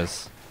what it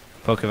was.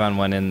 Pokemon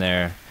went in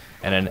there.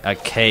 And a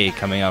K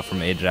coming out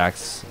from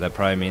Ajax. That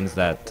probably means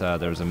that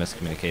there was a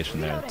miscommunication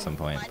there at some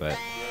point. But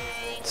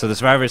so the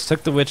survivors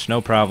took the witch, no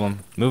problem.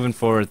 Moving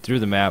forward through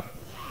the map.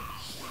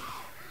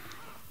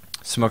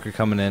 Smoker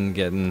coming in,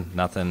 getting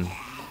nothing.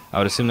 I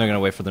would assume they're going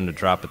to wait for them to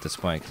drop at this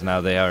point, because now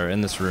they are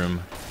in this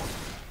room.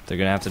 They're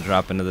going to have to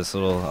drop into this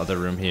little other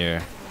room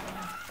here.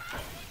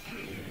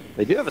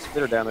 They do have a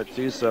spitter down there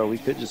too, so we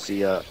could just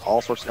see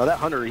all sorts. Oh, that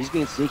Hunter, he's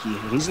being sneaky.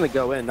 He's going to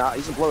go in. He's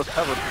going to blow his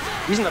cover.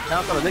 He's going to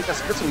pounce on the Nick.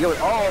 That's going to go in.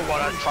 Oh,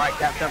 what a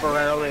tri-cap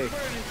temporarily.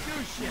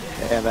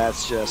 And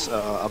that's just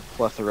a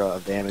plethora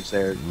of damage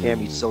there.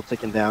 Cammy's still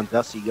ticking down.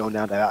 Dusty going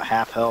down to about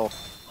half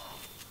health.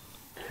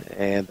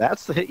 And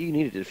that's the hit you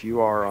needed if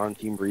you are on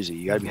Team Breezy.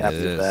 You got to be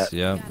happy with that.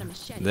 Yep.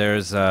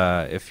 There's,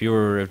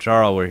 if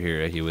Jarl were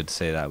here, he would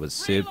say that was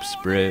soup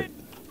sprut.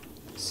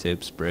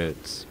 Soup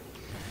spruts.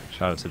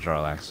 Shout out to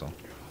Jarl Axel.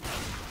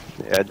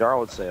 Yeah, Jarl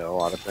would say a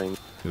lot of things.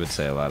 He would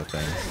say a lot of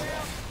things.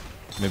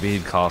 Maybe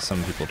he'd call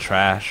some people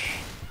trash.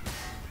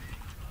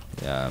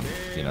 Yeah,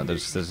 you know,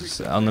 there's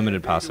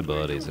unlimited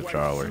possibilities if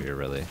Jarl were here,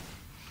 really.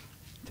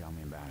 Tell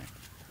me about it.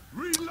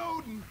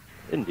 Reloading.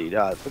 Indeed.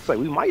 Looks like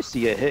we might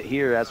see a hit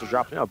here as we're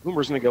dropping out.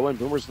 Boomer's going to go in.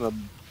 Boomer's going to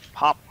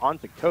pop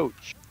onto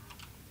Coach.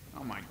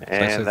 Oh my God.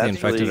 It's like the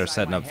Infected are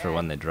setting up for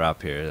when they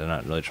drop here. They're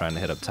not really trying to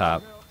hit up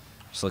top.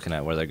 Just looking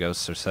at where their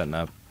ghosts are setting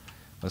up.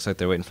 Looks like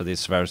they're waiting for these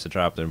survivors to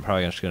drop. They're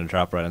probably just going to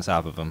drop right on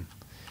top of them.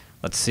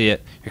 Let's see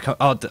it. Here come.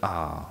 Oh, they're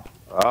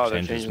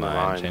changed his changing mind.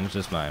 their mind. Changed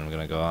his mind. We're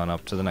going to go on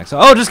up to the next.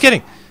 Oh, just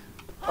kidding.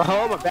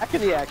 Oh, but back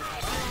in the act.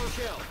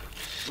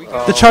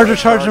 The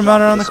Charger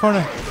mounted on the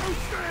corner.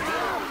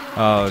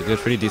 Oh, good,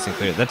 pretty decent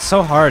clear. That's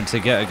so hard to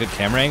get a good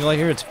camera angle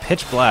here. It's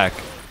pitch black.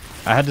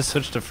 I had to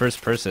switch to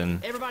first person.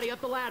 Everybody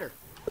up the ladder.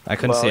 I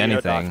couldn't see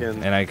anything,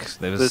 Dawkins, and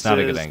it was not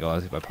a good angle. I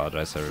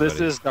apologize to everybody.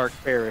 This is Dark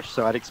Parish,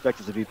 so I'd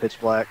expect it to be pitch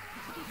black.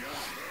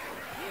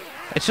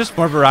 It's just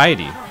more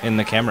variety in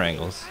the camera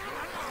angles.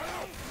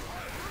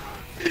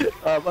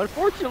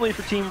 Unfortunately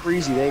for Team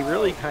Breezy, they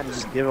really kind of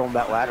just give them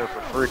that ladder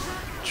for free.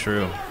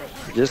 True.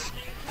 Just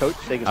Coach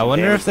taking I some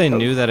wonder damage if they to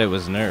knew that it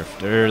was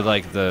nerfed, or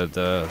like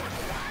the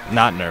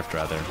not nerfed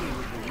rather.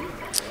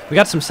 We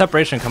got some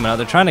separation coming out.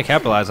 They're trying to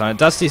capitalize on it.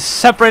 Dusty's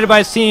separated by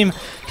his team.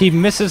 He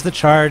misses the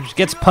charge,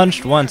 gets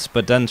punched once,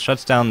 but then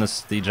shuts down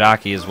the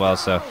jockey as well.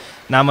 So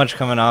not much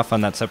coming off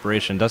on that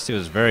separation. Dusty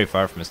was very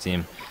far from his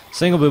team.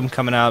 Single boom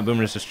coming out.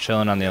 Boomer's just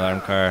chilling on the alarm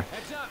car.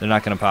 They're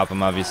not going to pop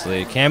him,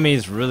 obviously.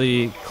 Cammy's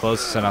really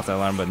close to setting off that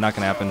alarm, but not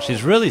going to happen.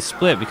 She's really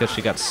split because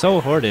she got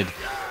so hoarded.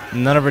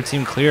 None of her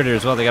team cleared her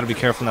as well. They got to be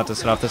careful not to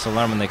set off this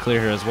alarm when they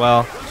clear her as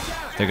well.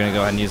 They're going to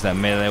go ahead and use that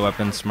melee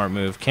weapon. Smart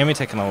move. Cammy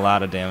taking a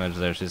lot of damage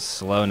there. She's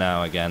slow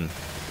now again.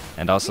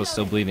 And also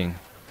still bleeding.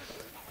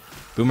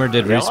 Boomer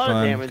did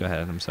respawn. Go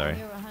ahead, I'm sorry.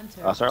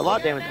 Sorry, a lot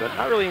of damage, but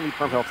not really any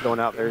perm health going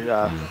out there.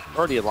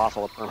 Already had lost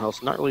all the perm health,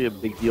 so not really a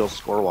big deal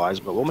score-wise,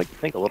 but we'll make it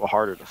think a little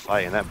harder to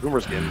fight. And that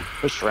Boomer's getting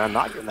pushed around,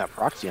 not getting that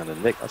proxy on the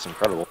Nick. That's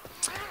incredible.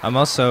 I'm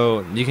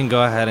also, you can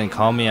go ahead and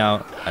call me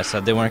out. I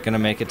said they weren't going to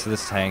make it to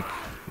this tank.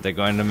 They're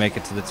going to make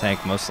it to the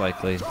tank, most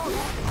likely.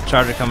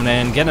 Charger coming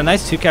in, getting a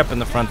nice 2-cap in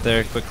the front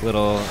there. Quick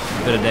little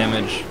bit of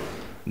damage.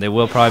 They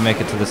will probably make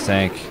it to this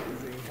tank.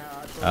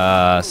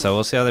 So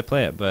we'll see how they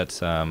play it, but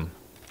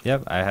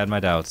yep, I had my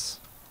doubts.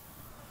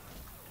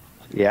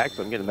 Yeah,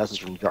 actually, I'm getting a message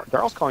from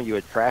Daryl's calling you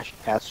a trash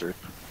caster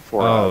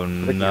for. Oh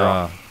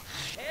no!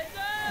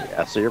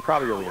 Yeah, so you're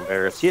probably really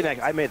embarrassed.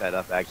 I made that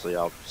up actually.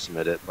 I'll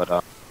submit it, but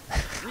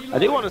I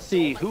do want to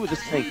see who this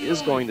tank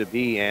is going to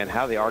be and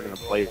how they are going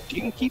to play.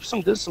 You can keep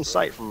some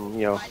sight from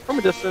from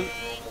a distance.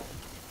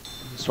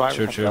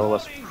 True.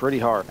 LOS pretty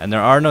hard. And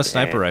there are no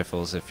sniper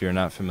rifles if you're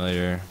not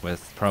familiar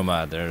with Pro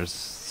Mod. There's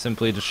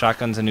simply just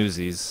shotguns and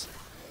Uzis.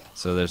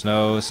 So there's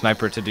no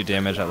sniper to do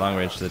damage at long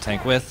range to the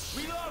tank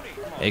with.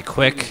 A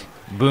quick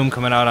boom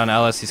coming out on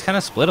Ellis. He's kind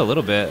of split a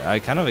little bit. I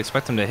kind of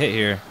expect him to hit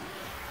here.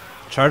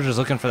 Charger's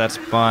looking for that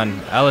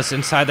spawn. Ellis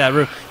inside that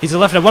room. He's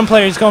left at one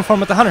player. He's going for him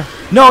with the Hunter.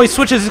 No, he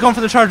switches. He's going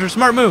for the Charger.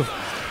 Smart move.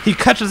 He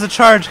catches the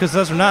charge because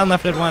those are not in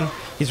left at one.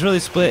 He's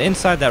really split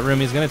inside that room.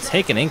 He's going to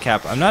take an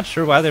in-cap. I'm not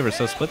sure why they were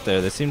so split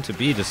there. They seem to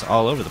be just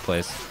all over the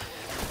place.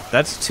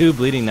 That's 2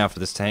 bleeding now for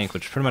this tank,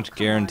 which pretty much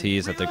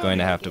guarantees that they're going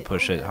to have to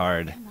push it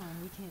hard.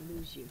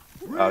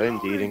 Oh,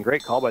 indeed, and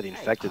great call by the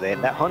Infected.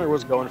 That Hunter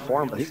was going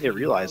for him, but I think they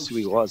realized who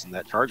he was, and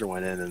that Charger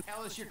went in and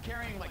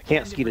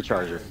can't ski the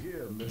Charger.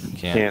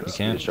 Can't.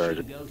 Ski the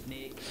Charger.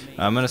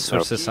 I'm going to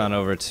switch this on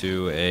over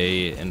to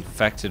a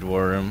Infected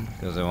War Room,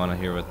 because I want to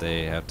hear what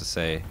they have to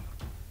say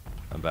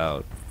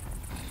about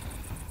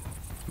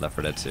Left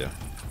 4 Dead 2.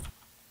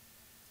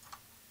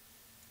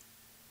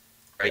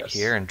 Right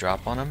here and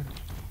drop on him.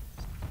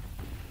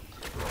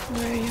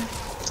 Where are you?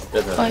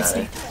 Doesn't Oh, I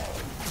matter. see.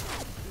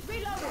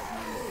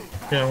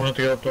 Yeah, I wanted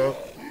to get up top.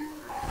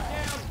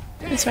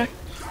 It's back.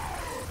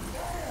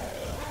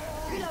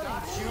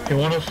 You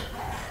want us?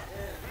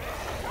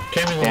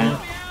 Cammy's on.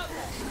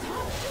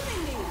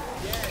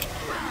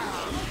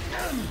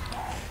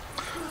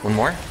 One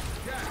more.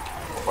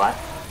 What?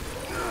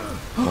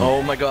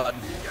 Oh my god.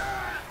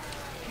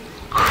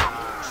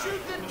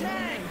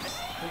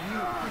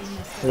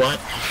 What?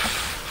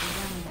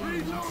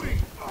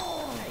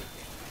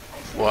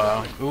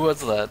 Wow. Who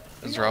was that?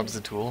 It was Rob's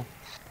the Tool.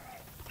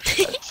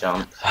 That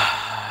jump.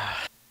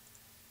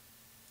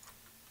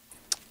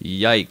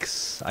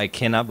 Yikes! I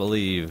cannot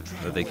believe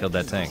that they killed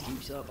that tank.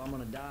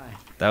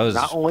 That was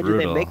Not only brutal.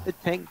 did they make the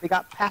tank, they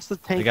got past the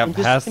tank. They got and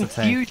just past the tank.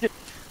 confusion,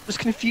 Just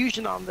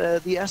confusion on the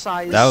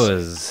SI's That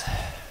was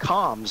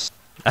comms.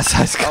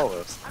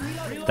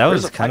 That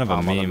was kind of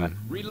a meme.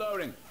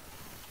 Reloading.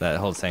 That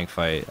whole tank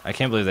fight. I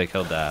can't believe they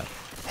killed that.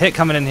 Hit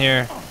coming in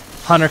here.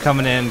 Hunter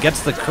coming in.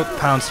 Gets the quick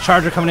pounce.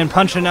 Charger coming in.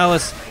 Punching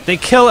Ellis. They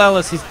kill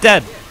Ellis. He's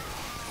dead.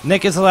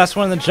 Nick is the last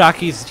one of the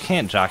jockeys. You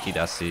can't jockey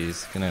Dusty.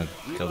 He's gonna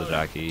kill the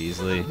jockey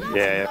easily.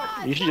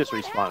 Yeah, you should just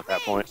respawn at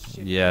that point.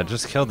 Yeah,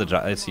 just kill the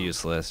jockey. It's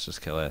useless.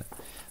 Just kill it.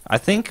 I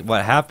think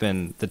what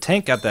happened, the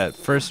tank got that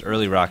first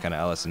early rock on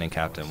Ellis and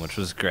capped him, which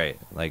was great.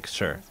 Like,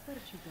 sure.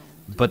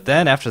 But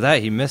then after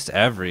that, he missed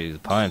every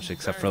punch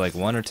except for like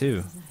 1 or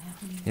 2.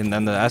 And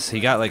then he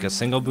got like a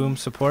single boom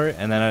support,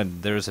 and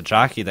then there was a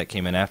jockey that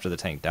came in after the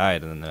tank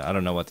died, and then I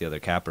don't know what the other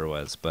capper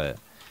was, but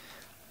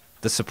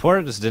the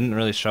support just didn't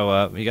really show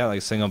up. He got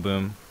like single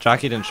boom.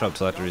 Jockey didn't show up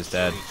till after he was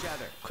dead.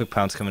 Quick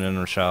pounce coming in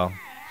Rochelle.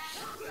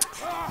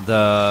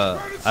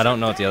 I don't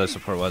know what the other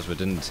support was, but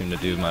didn't seem to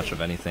do much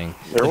of anything.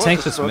 The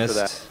tank just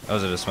missed. Oh,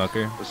 was it a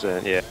smoker?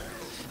 Yeah.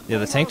 Yeah,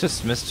 the tank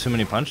just missed too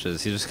many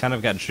punches. He just kind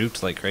of got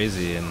juked like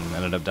crazy and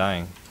ended up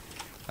dying.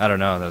 I don't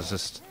know. That was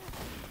just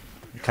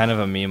kind of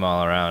a meme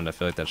all around. I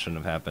feel like that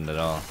shouldn't have happened at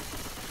all.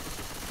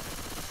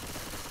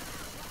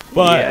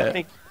 But yeah, I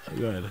think.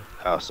 Go ahead.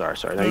 Oh, sorry.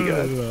 No, you go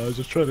ahead. I was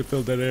just trying to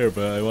fill that air,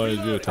 but I wanted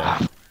to do it.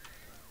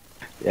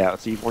 Yeah,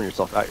 so you've worn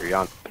yourself out. You're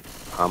young.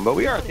 But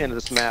we are at the end of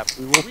this map.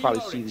 We will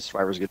probably see these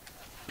survivors get.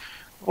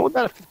 Well,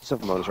 about a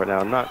 57 bonus right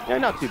now.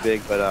 Not too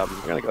big, but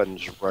we're gonna go ahead and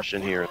just rush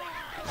in here.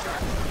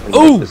 And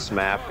get this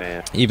map,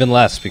 and even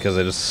less because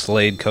I just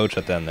slayed Coach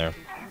at the end there.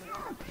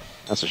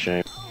 that's a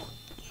shame.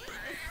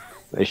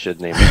 They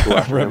should name a school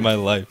after him. My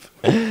life.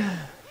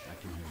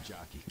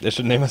 They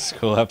should name a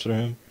school after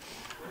him.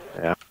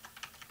 Yeah.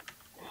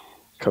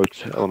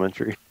 Coach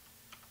Elementary.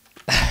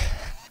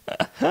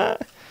 So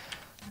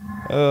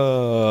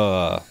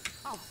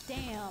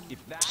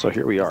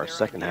here we are,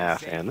 second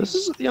half, and this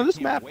is this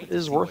map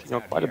is worth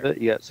quite a bit.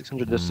 You got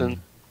 600 distance,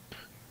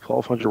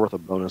 1,200 worth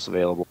of bonus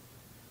available,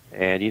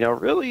 and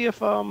really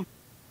if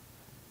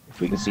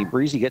we can see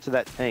Breezy get to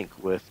that tank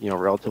with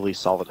relatively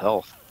solid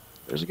health,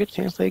 there's a good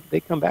chance they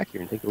come back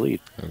here and take the lead.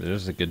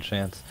 There's a good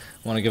chance.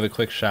 I want to give a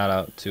quick shout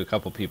out to a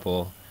couple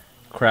people.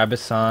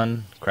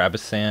 Krabisan,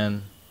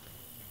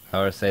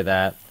 how do I say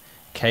that?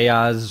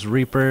 Chaos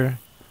Reaper,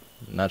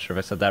 not sure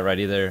if I said that right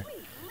either.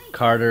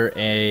 Carter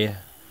A.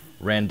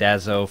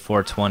 Randazzo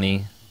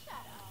 420.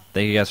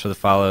 Thank you guys for the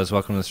follows.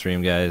 Welcome to the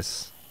stream,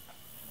 guys.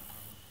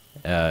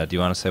 Do you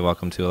want to say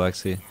welcome to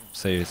Alexi?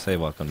 Say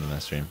welcome to my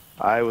stream.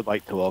 I would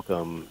like to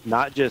welcome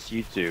not just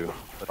you two,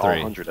 but all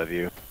 100 of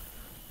you.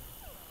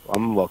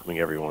 I'm welcoming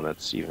everyone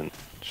that's even,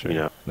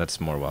 Sure. That's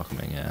more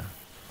welcoming, yeah.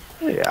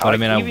 Yeah, but I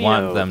mean, I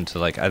want them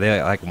to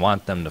I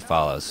want them to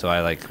follow, so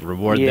I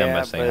reward them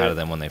by saying hi to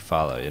them when they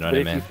follow. You know what I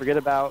mean? If you forget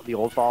about the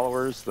old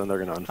followers, then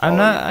they're gonna unfollow.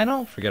 I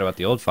don't forget about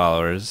the old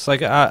followers.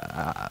 Like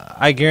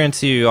I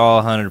guarantee you, all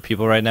 100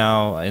 people right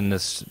now in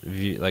this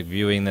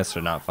viewing this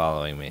are not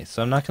following me.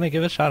 So I'm not gonna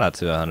give a shout out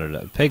to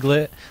 100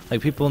 Piglet,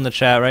 people in the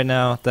chat right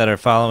now that are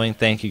following.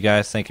 Thank you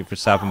guys. Thank you for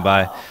stopping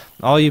by.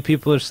 All you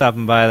people who are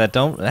stopping by that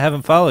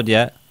haven't followed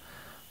yet.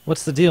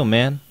 What's the deal,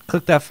 man?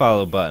 Click that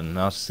follow button.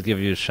 I'll just give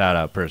you a shout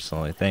out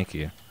personally. Thank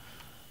you.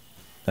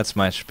 That's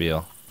my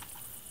spiel.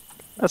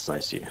 That's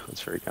nice of you.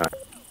 That's very kind.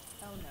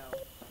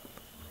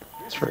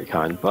 It's very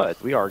kind.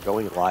 But we are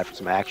going live for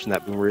some action.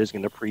 That Boomer is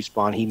going to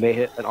pre-spawn. He may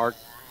hit an arc.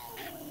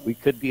 We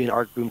could be in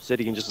Arc Boom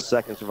City in just a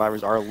second.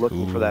 Survivors are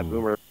looking for that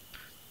Boomer.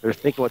 They're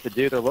thinking what to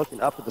do. They're looking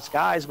up at the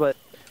skies, but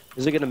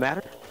is it going to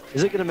matter?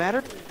 Is it going to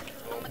matter?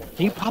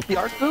 Can you pop the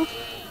Arc Boom?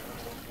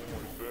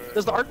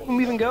 Does the Arc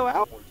Boom even go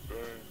out?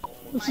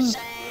 This is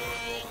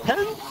 10?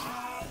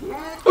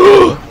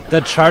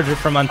 The charger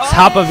from on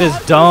top of his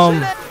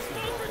dome.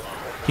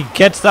 He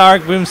gets the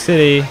Arc Boom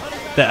City.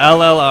 The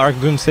LL Arc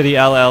Boom City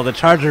LL. The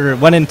charger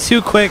went in too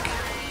quick.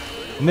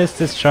 Missed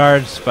his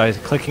charge by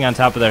clicking on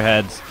top of their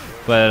heads.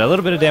 But a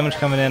little bit of damage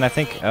coming in. I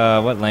think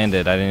what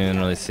landed, I didn't even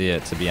really see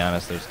it, to be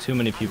honest. There's too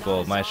many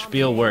people. My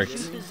spiel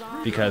worked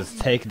because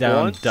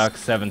Takedown, Duck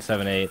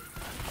 778,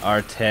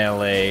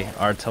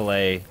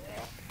 Artele,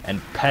 and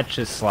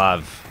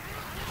Pechislav.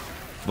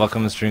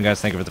 Welcome to the stream,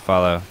 guys. Thank you for the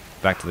follow.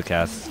 Back to the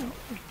cast.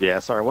 Yeah,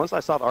 sorry. Once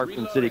I saw the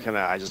Arkham City come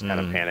out, I just kind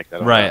of panicked.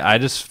 Right, I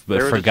just There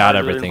was a forgot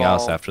charger everything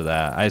else involved. after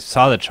that. I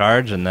saw the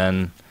charge, and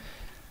then,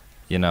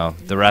 you know,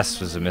 the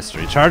rest was a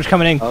mystery. Charge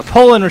coming in,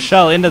 pulling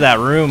Rochelle into that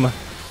room.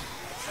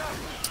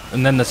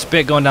 And then the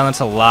spit going down,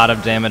 that's a lot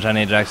of damage on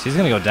Ajax. He's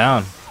going to go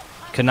down.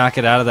 Could not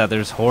get out of that.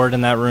 There's Horde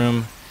in that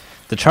room.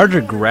 The Charger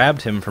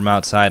grabbed him from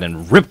outside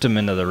and ripped him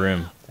into the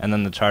room. And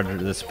then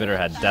the Spitter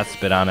had Death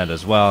Spit on it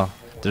as well.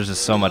 There's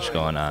just so much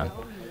going on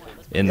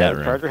in that The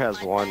room. Charger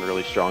has one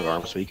really strong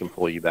arm, so he can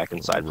pull you back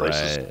inside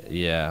places. Right,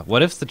 yeah.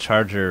 What if the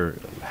Charger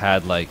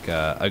had like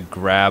a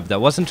grab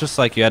that wasn't just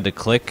like you had to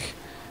click,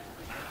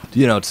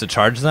 you know, to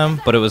charge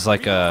them, but it was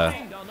like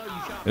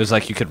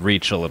you could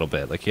reach a little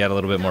bit. Like you had a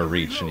little bit more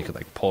reach and you could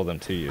like pull them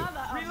to you.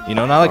 You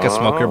know, not like a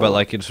smoker, but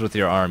like just with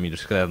your arm, you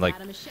just could have like,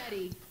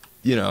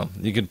 you know,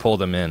 you could pull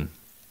them in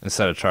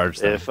instead of charge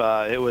them. If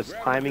it was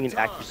timing and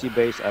accuracy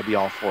based, I'd be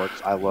all for it.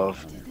 'Cause I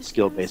love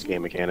skill-based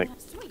game mechanic.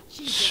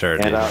 Sure,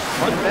 And dude.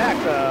 fun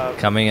fact,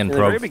 Coming in the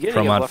Pro very beginning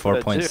of Mod Left 4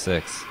 Dead 2.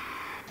 4.6.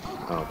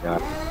 Oh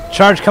god.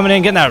 Charge coming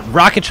in, getting that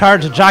rocket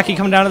charge. A jockey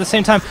coming down at the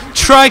same time.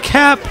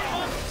 Tri-cap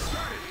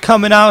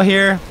coming out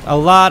here. A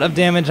lot of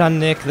damage on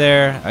Nick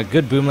there. A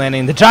good boom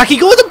landing. The jockey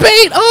go with the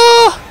bait.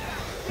 Oh!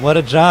 What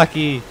a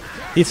jockey.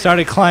 He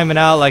started climbing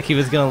out like he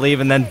was going to leave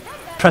and then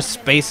press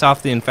space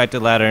off the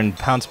infected ladder and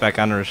pounce back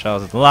onto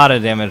Rochelle. A lot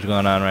of damage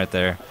going on right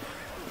there.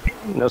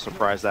 No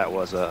surprise that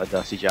was a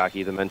Dusty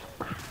jockey. The men.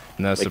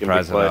 No Making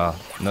surprise big at play. all.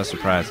 No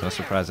surprise. No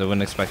surprise. I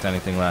wouldn't expect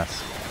anything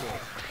less.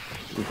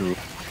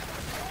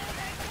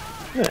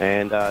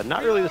 And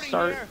not really the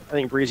start I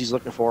think Breezy's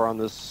looking for on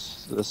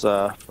this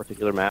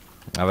particular map.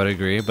 I would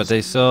agree, but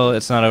they still,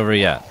 it's not over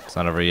yet. It's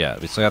not over yet.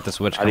 We still got this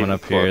witch Not coming even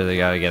up here. close. They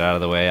got to get out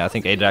of the way. I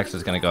think Ajax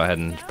is going to go ahead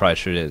and probably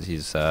shoot it.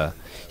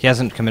 He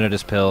hasn't committed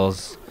his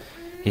pills.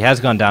 He has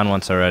gone down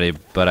once already,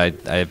 but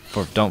I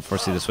don't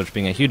foresee the switch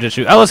being a huge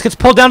issue. Ellis gets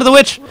pulled down to the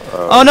witch.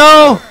 Oh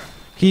no!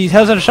 He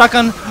has a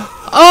shotgun.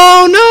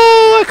 Oh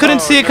no! I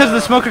couldn't see it because of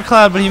the smoker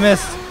cloud, but he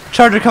missed.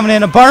 Charger coming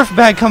in, a barf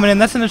bag coming in.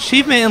 That's an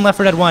achievement in Left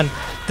 4 Dead 1.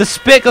 The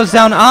spit goes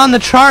down on the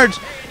charge.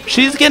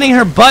 She's getting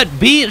her butt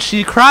beat.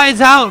 She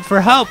cries out for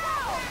help.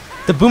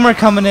 The boomer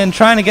coming in,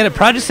 trying to get it.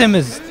 Project Sim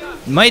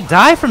might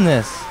die from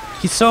this.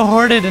 He's so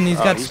hoarded and he's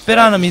got he's spit dead,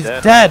 on him. he's He's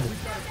dead. dead.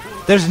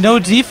 There's no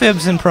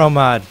defibs in Pro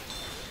Mod.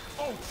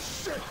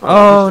 whose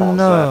Oh fault is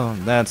no,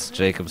 that's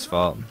Jacob's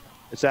fault.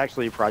 It's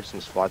actually Project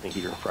Sim's fault. I think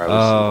he probably Oh.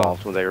 was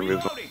involved when they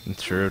removed him.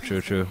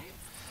 True.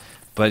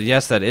 But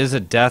yes, that is a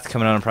death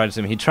coming out on Project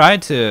Sim. He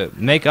tried to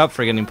make up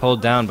for getting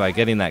pulled down by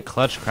getting that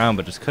clutch crown,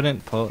 but just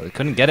couldn't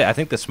get it. I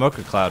think the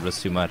smoker cloud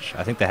was too much.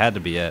 I think that had to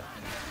be it,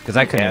 because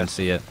I couldn't even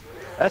see it.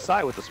 That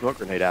side with the smoke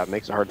grenade out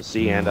makes it hard to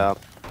see. And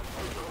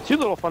two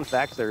little fun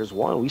facts there is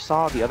one, we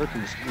saw the other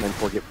two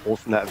mentor get pulled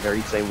from that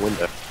very same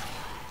window.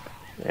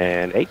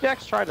 And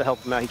Ajax tried to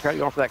help him out. He tried to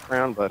go for that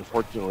crown, but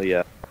unfortunately,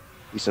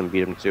 Eason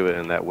beat him to it,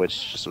 and that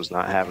witch just was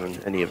not having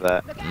any of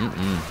that.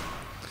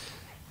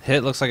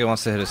 Hit looks like it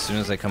wants to hit as soon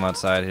as they come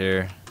outside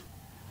here.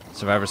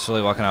 Survivor's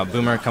slowly walking out.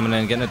 Boomer coming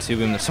in, getting a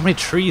 2-boom. There's so many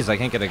trees, I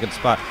can't get a good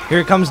spot. Here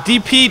it comes.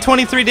 DP,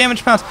 23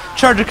 damage pounds.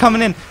 Charger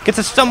coming in. Gets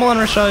a stumble on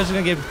Rochelle. He's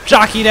going to get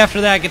jockeyed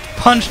after that. Gets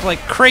punched like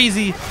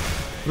crazy.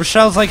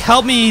 Rochelle's like,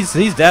 help me.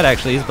 He's dead,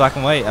 actually. He's black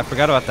and white. I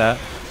forgot about that.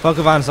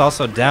 Pokevon's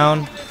also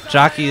down.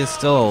 Jockey is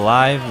still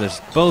alive. There's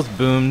both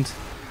boomed.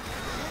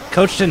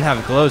 Coach didn't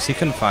have glows. He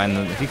couldn't find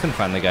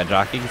the guy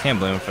Jockey. You can't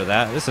blame him for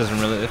that. This isn't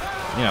really,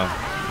 you know,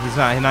 he's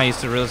not used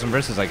to realism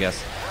versus, I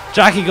guess.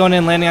 Jockey going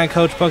in, landing on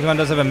Coach. Pokemon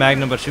does have a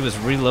Magnum, but she was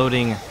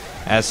reloading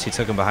as he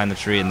took him behind the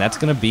tree, and that's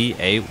gonna be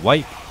a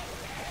wipe.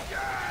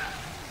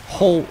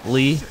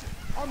 Holy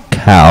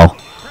cow!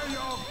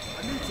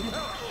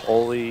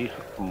 Holy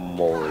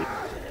moly.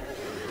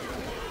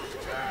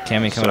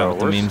 Cammy coming out with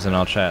the memes in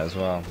all chat as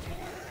well.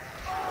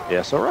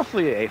 Yeah, so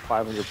roughly a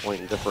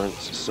 500-point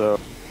difference. So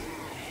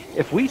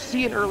if we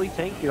see an early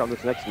tank here on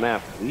this next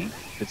map, we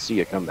could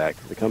see a comeback.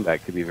 The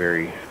comeback could be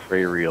very,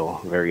 very real,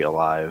 very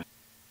alive.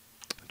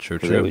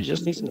 True. We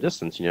just need some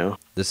distance, you know.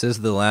 This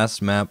is the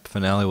last map.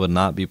 Finale will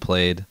not be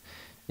played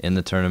in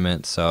the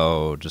tournament,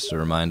 so just a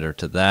reminder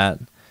to that.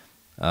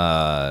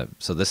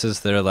 So this is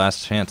their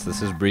last chance.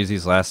 This is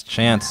Breezy's last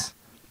chance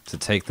to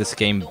take this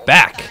game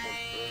back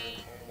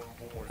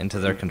into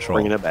their control.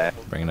 Bringing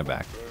it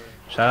back.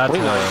 Shout out to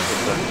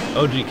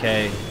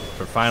OGK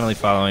for finally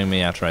following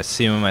me after I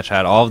see him in my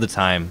chat all the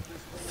time.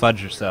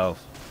 Fudge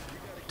yourself.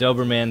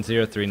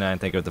 Doberman039,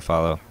 thank you for the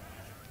follow.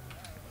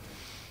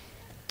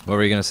 What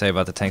were you going to say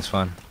about the tanks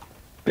fun?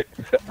 It's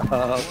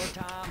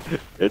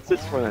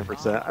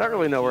 29%. I don't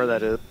really know where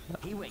that is.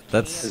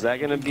 Is that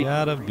going to be?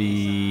 Gotta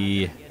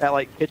be That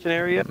like kitchen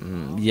area?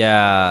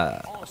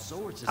 Yeah,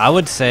 I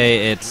would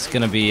say it's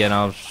gonna be, and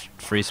I'll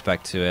free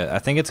spec to it. I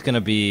think it's gonna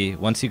be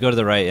once you go to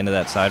the right into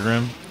that side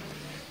room.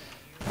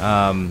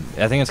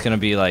 I think it's gonna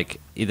be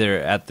like either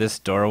at this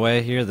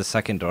doorway here, the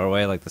second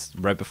doorway, like this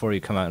right before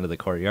you come out into the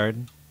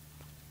courtyard,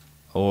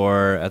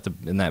 or at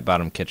in that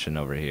bottom kitchen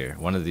over here.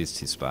 One of these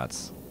two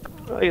spots.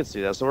 I can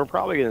see that. So we're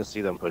probably going to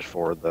see them push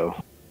forward though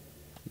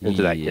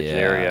into that kitchen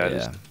area.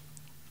 Yeah.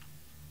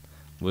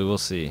 We will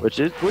see. Which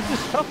is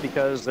tough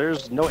because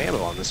there's no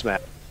ammo on this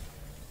map.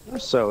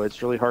 So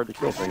it's really hard to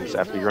kill things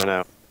after you run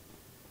out.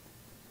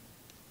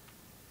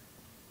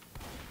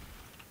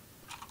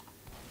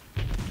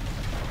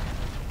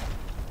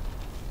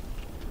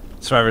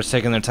 Survivors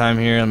taking their time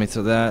here. Let me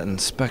throw that and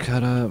spec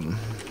cut up.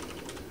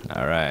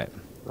 All right.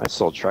 Nice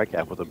little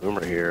tri-cap with a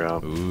boomer here.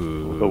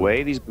 Ooh. The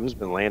way these booms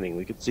been landing,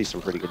 we could see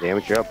some pretty good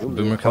damage here.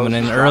 Boomer coming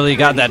in early.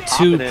 Got that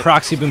 2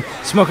 proxy boom.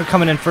 Smoker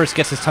coming in first.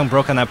 Gets his tongue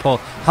broke on that pole.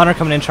 Hunter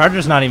coming in.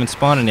 Charger's not even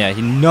spawning yet.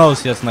 He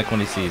knows he doesn't like what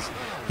he sees.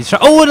 He's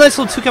oh, a nice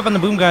little 2-cap on the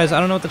boom, guys. I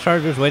don't know what the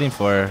Charger's waiting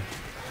for.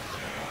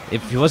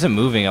 If he wasn't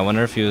moving, I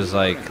wonder if he was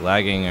like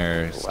lagging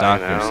or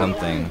stuck or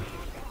something.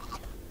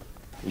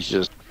 He's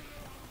just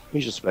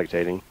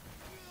spectating.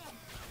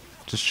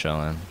 Just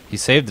chilling. He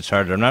saved the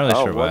Charger. I'm not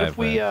really sure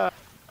why.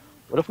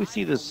 What if we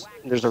see this?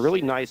 There's a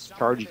really nice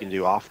charge you can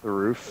do off the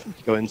roof.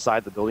 Go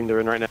inside the building they're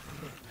in right now.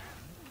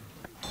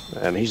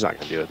 And he's not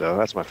gonna do it though.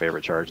 That's my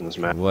favorite charge in this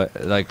map.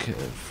 What, like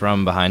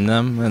from behind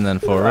them and then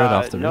forward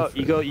off the roof?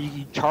 No,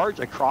 you charge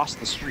across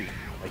the street.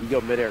 Like you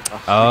go midair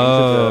across the street.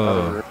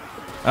 Oh.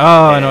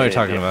 Oh, I know what you're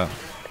talking about.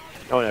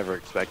 No one ever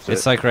expects it.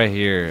 It's like right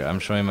here. I'm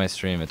showing my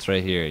stream. It's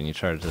right here, and you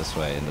charge this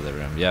way into the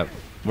room. Yep,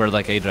 where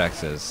like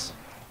Ajax is.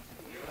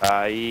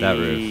 That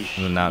roof.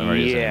 Not where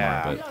he is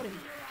anymore, but.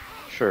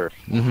 Sure.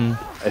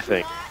 I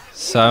think.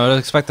 So I would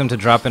expect them to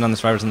drop in on the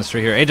survivors in the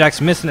street here.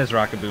 Ajax missing his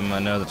rocket boom. I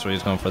know that's what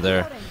he's going for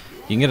there.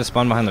 He can get a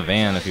spawn behind the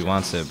van if he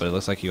wants it, but it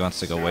looks like he wants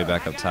to go way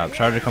back up top.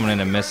 Charger coming in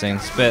and missing.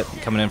 Spit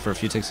coming in for a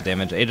few ticks of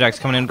damage. Ajax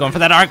coming in, going for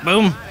that arc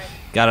boom.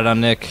 Got it on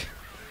Nick.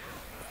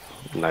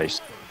 Nice.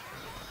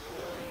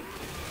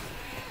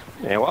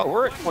 Yeah, well,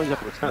 we're at 20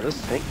 up with 10.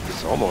 This tank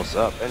is almost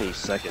up any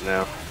second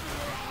now.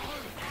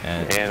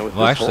 And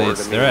well, actually,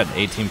 they're at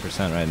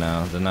 18% right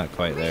now. They're not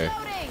quite there.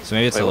 So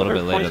maybe it's a little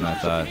bit later than I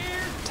thought.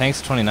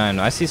 Tank's 29.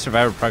 I see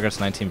survivor progress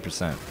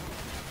 19%.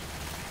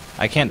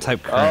 I can't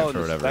type current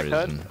for whatever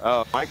reason.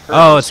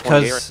 Oh, it's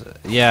because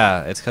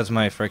it's because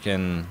my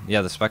freaking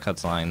the spec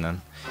cut's lying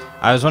then.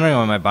 I was wondering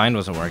why my bind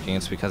wasn't working.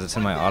 It's because it's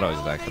in my auto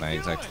exec and I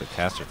exec the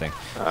caster thing.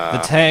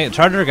 The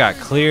Charger got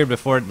cleared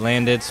before it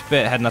landed.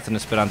 Spit had nothing to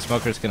spit on.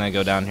 Smoker's gonna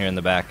go down here in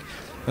the back.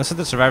 Looks like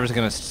the survivors are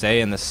gonna stay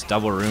in this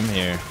double room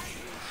here.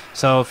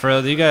 So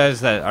for you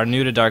guys that are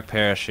new to Dark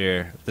Parish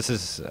here, this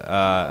is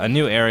a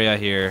new area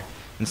here.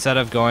 Instead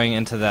of going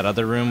into that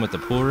other room with the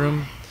pool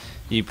room,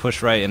 you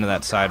push right into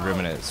that side room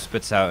and it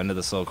spits out into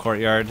this little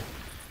courtyard.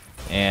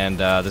 And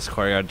this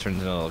courtyard turns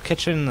into a little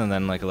kitchen and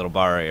then like a little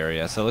bar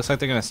area. So it looks like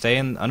they're going to stay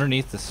in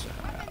underneath this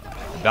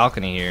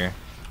balcony here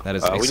that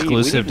is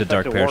exclusive to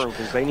Dark Parish.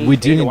 We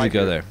do need to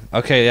go there.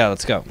 Okay, yeah,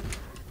 let's go.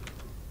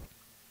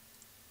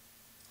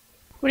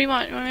 What do you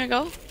want? You want me to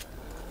go?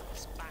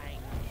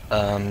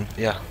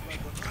 Yeah.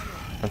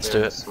 Let's do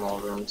it. Small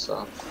room,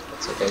 so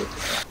that's okay.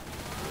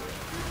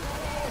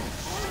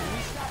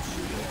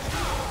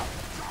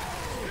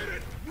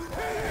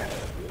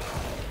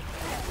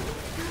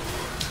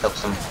 Help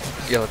some.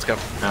 Yeah, let's go.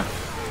 Yeah.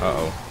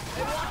 Uh-oh.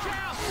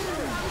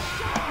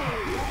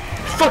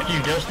 Fuck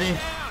you, Dusty.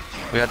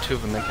 We had 2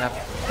 of them in cap.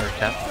 Or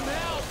cap.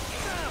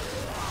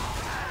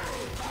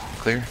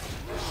 Clear.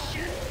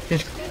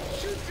 He's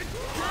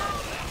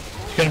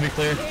gonna be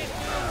clear.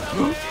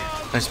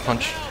 Nice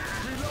punch.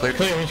 Clear.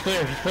 He's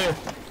clear.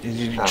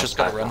 You just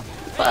gotta run.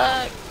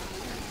 Fuck.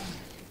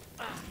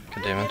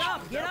 Good damage.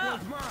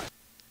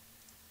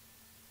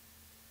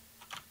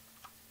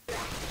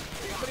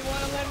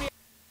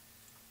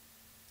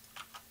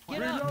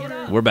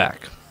 We're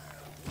back.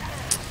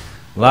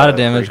 A lot of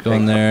damage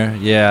going there.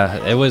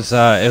 Yeah, it was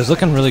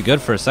looking really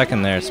good for a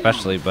second there,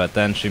 especially, but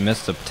then she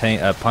missed a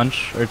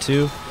punch or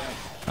two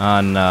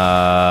on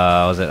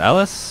was it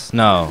Ellis?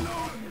 No.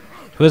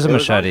 Who is a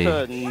machete?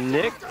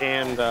 Nick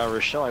and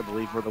Rochelle, I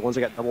believe, were the ones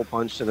that got double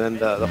punched, and then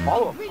the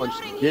follow-up punch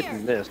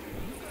didn't miss.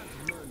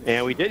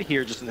 And we did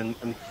hear just an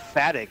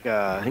emphatic,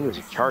 I think it was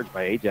a charge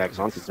by Ajax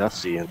onto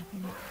Dusty, and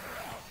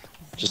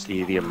just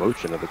the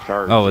emotion of the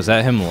charge. Oh, was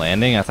that him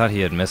landing? I thought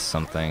he had missed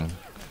something.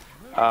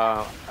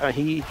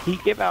 He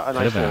gave out a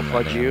nice little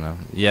fudge you.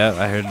 Yeah,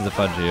 I heard the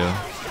fudge you.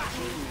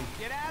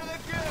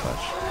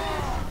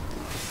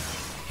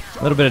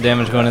 A little bit of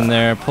damage going in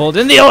there. Pulled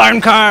in the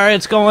alarm car.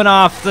 It's going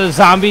off. The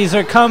zombies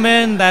are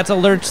coming. That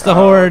alerts the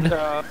horde.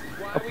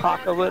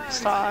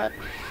 Apocalypse time.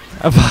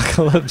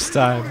 Apocalypse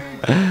time.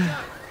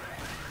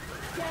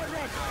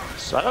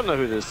 So I don't know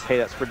who this Hey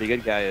That's Pretty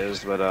Good guy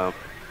is, but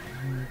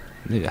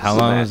Dude, how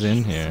long is he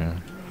in here?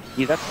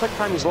 Yeah, that's the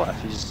time he's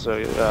left. He's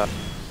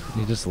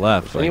he just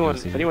left.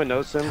 If anyone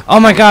knows him. Oh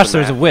my gosh,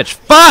 there's a witch.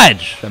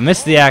 Fudge! I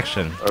missed the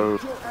action. Oh.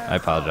 I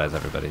apologize,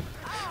 everybody.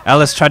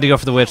 Ellis tried to go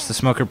for the witch. The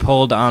smoker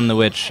pulled on the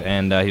witch,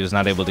 and he was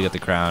not able to get the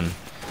crown.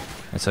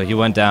 And so he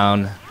went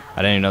down.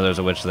 I didn't even know there was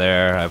a witch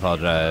there. I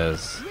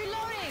apologize.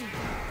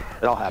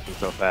 It all happened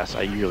so fast.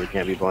 I usually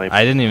can't be blamed.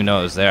 I didn't even know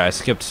it was there. I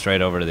skipped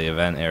straight over to the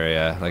event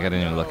area. Like, I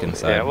didn't even look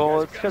inside. Yeah,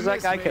 well, it's because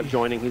that guy kept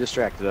joining. He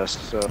distracted us.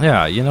 So.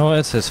 Yeah, you know what?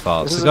 It's his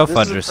fault. So go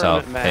fudge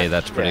yourself. Hey,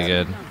 that's pretty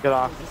good. Get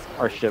off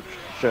our show.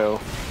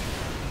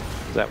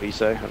 Is that what you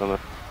say? I don't know.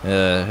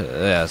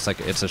 Yeah,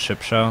 it's a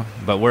ship show,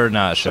 but we're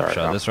not a ship Sorry,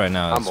 show. This right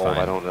now I'm is old. fine.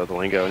 I don't know the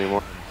lingo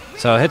anymore.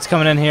 So hits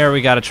coming in here.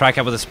 We got a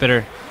tri-cap with a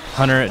spitter.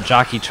 Hunter,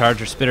 jockey,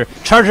 charger, spitter.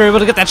 Charger able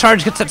to get that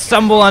charge. Gets that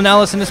stumble on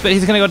Ellis in the spit.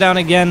 He's going to go down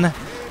again.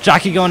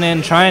 Jockey going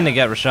in, trying to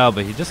get Rochelle,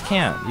 but he just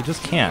can't. He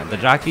just can't. The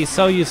jockey's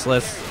so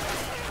useless.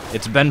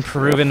 It's been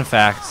proven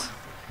fact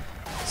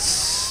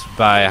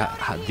by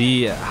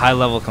the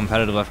high-level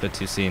competitive left at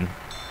 2 scene.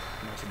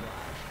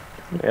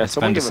 Yeah,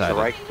 someone give decided. us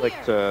a right click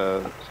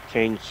to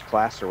change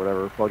class or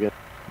whatever. Plug in.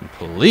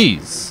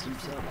 Please.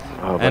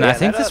 Oh, but And yeah, I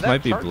think that, this that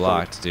might be charge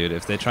blocked, dude.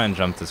 If they try and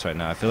jump this right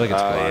now, I feel like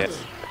it's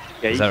blocked.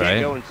 Yeah, Is you that can't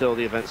right? go until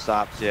the event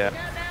stops. Yeah.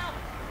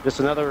 Just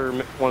another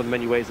one of the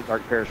many ways that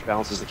Dark Parish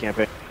balances the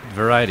campaign.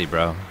 Variety,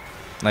 bro.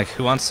 Like,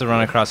 who wants to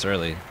run across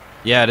early?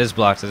 Yeah, it is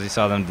blocked, as you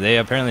saw them. They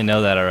apparently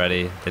know that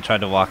already. They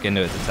tried to walk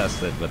into it to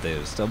test it, but they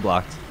were still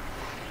blocked.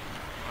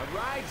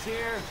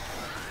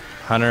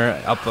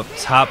 Hunter up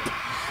top.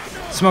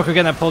 Smoker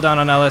getting that pull down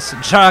on Ellis.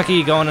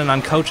 Jockey going in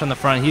on Coach on the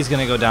front. He's going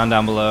to go down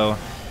below.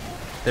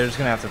 They're just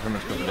going to have to pretty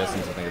much go for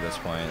distance, I think, at this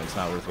point. It's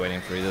not worth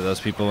waiting for either of those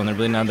people when they're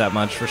bleeding out that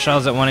much.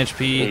 Rochelle's at 1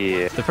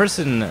 HP. Yeah. The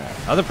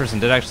other person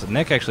did actually,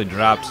 Nick actually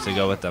dropped to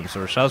go with them. So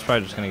Rochelle's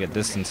probably just going to get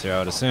distance here, I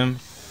would assume.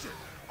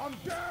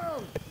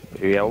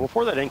 Yeah, well,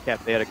 before that end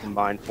cap, they had a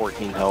combined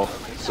 14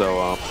 health.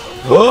 So,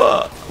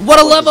 What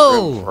a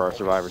level! for our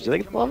survivors. Did they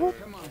get the level?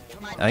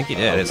 I think he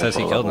did. It says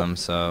he killed them.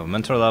 So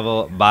mentor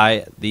level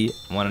by the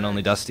one and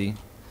only Dusty.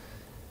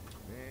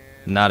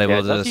 Not able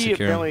Yeah, to Dusty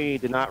secure. apparently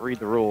did not read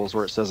the rules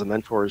where it says the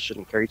mentors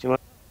shouldn't carry too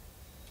much.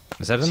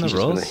 Is that in the He's just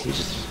rules? been he's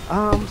just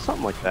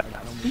something like that.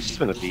 He's just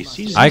been a beast.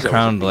 He's I always a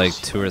crowned like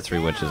beast. 2 or 3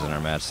 witches in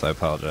our match, so I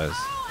apologize.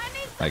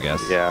 I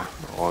guess. Yeah,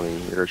 well, I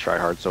mean, you're a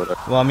tryhard, so whatever.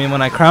 Well, I mean,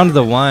 when I crowned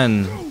the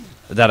one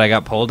that I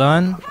got pulled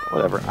on,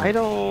 Whatever. I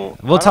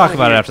don't. we'll I talk don't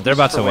about it hear after. They're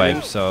about excuses to for wipe.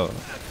 winning. So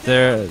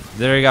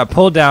there he got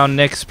pulled down.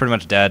 Nick's pretty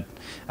much dead.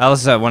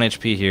 Alice is at 1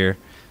 HP here.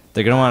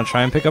 They're going to want to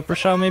try and pick up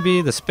Rochelle,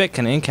 maybe. The spit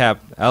can incap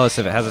Alice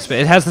if it has a spit.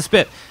 It has the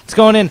spit. It's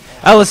going in.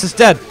 Alice is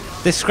dead.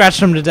 They scratched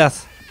him to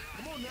death.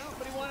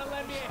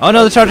 Oh,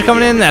 no, the charger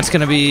coming in. That's going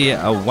to be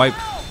a wipe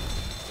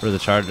for the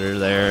charger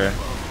there.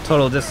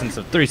 Total distance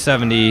of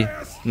 370.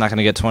 Not going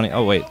to get 20.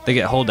 Oh, wait. They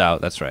get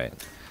holdout. That's right.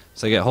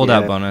 So they get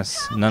holdout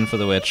bonus. None for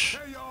the witch.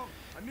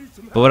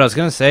 But what I was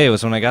going to say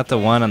was when I got the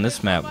one on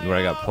this map where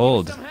I got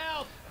pulled,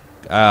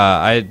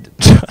 I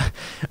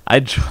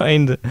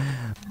joined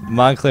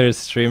Montclair's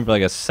stream for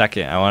like a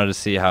second. I wanted to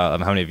see how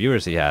many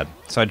viewers he had.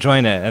 So I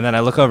joined it, and then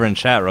I look over in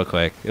chat real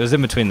quick. It was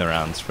in between the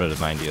rounds, for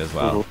to mind you as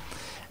well.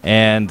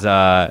 And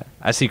I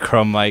see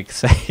Chrome Mike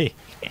say,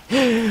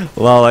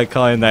 lol, I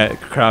calling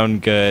that crown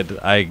good.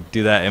 I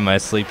do that in my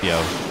sleep,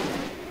 yo.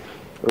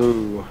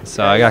 Ooh.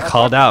 So I got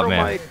called out, Chrome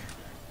man. Mike,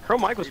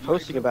 Chrome Mike was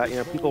posting about,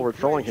 people were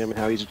trolling him and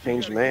how he's a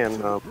changed man.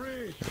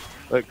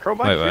 But Chrome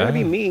Mike, Wait, if you're gonna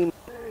be what?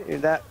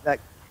 mean, that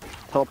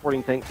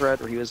teleporting tank thread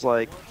where he was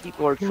like,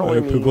 people are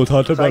trolling me. People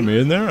talked about me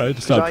in there? I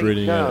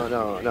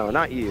No,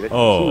 not you.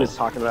 Oh. He was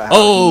talking about how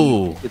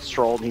Oh! he gets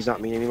trolled and he's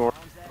not mean anymore.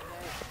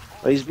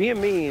 But he's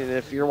being mean, and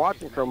if you're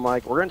watching Chrome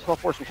Mike, we're going to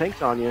teleport some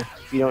tanks on you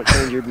if you don't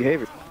change your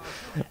behavior.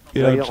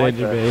 You No, don't you don't change like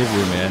your that.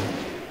 behavior, man.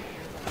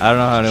 I don't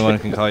know how anyone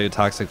can call you a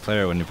toxic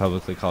player when you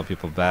publicly call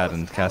people bad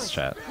in cast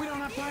chat.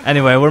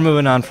 Anyway, we're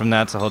moving on from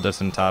that to a whole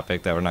different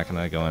topic that we're not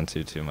going to go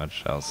into too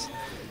much else.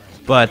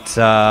 But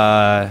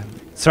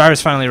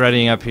Survivor's finally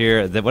readying up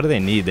here. What do they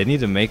need? They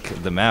need to make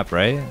the map,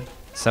 right?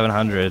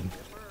 700.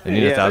 They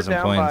need 1,000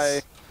 they're down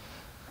points.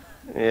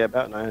 Yeah,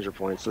 about 900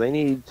 points. So they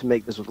need to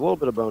make this with a little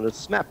bit of bonus.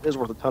 This map is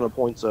worth a ton of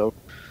points, so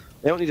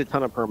they don't need a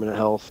ton of permanent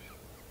health.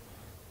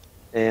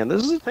 And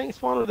this is a tank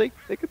spawner.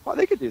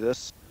 They could do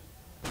this.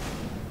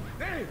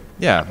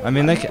 Yeah, I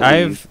mean,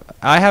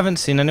 I haven't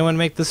seen anyone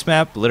make this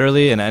map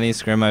literally in any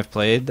scrim I've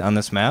played on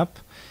this map.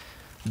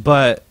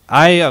 But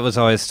I was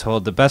always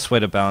told the best way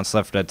to balance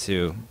Left 4 Dead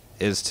 2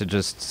 is to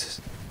just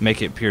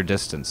make it pure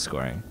distance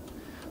scoring.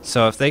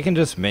 So if they can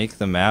just make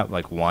the map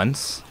like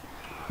once,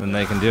 then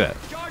they can do it.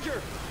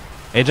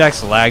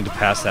 Ajax lagged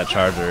past that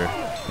charger.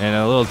 And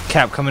a little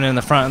cap coming in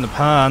the front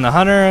on the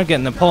Hunter,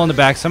 getting the pull in the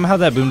back. Somehow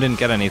that boom didn't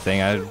get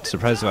anything. I'm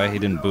surprised why he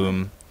didn't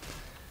boom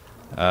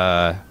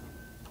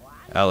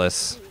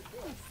Ellis.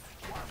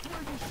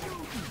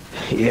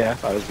 Yeah,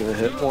 if I was going to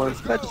hit one.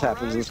 That just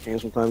happens in this game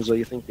sometimes, though.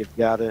 You think you've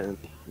got it,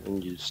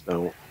 and you just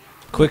don't.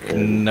 Quick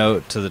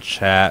note to the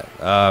chat.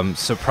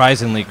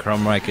 Surprisingly,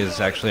 Chrome Mike is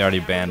actually already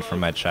banned from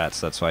my chat,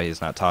 so that's why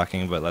he's not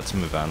talking, but let's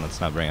move on. Let's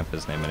not bring up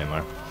his name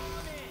anymore.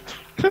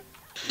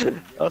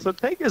 So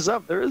tank is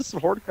up. There is some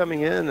horde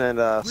coming in,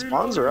 and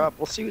spawns are up.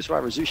 We'll see who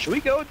survivors do. Should we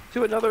go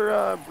to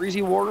another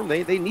Breezy war room?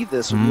 They need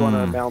this if we want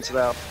to balance it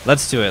out.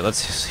 Let's do it.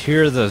 Let's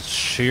hear the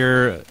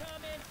sheer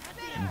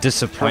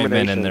disappointment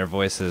in Termination. their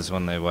voices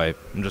when they wipe.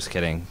 I'm just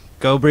kidding.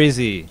 Go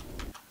Breezy!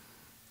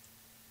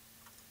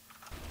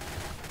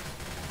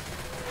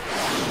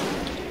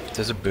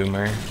 There's a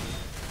boomer.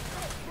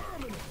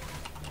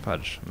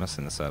 Pudge, I'm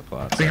messing this up a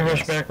lot. We can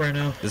rush back right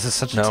now. This is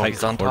such a No, tight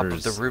he's on top of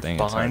quarters the roof thing,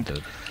 it's hard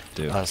behind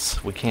to do.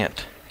 us. We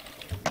can't.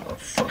 Oh,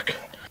 fuck.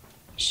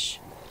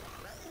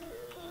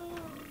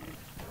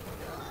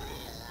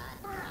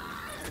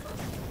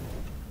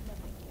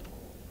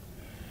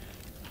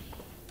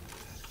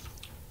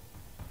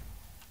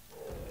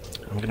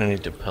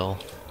 need to pill.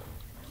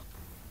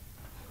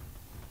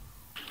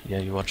 Yeah,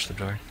 you watch the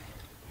door.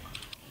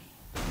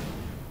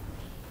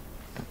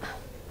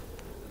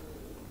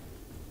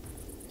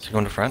 Is he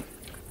going to front?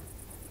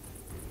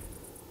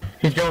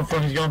 He's going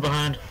front, he's going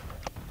behind.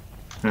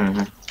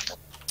 Mm-hmm.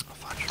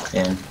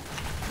 And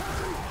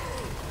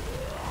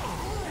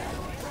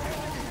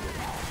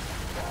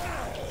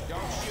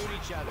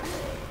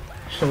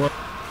So what?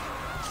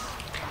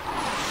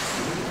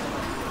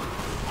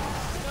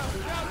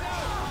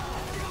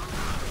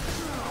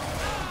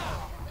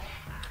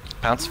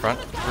 Pounce front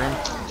room.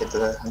 get to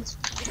the house.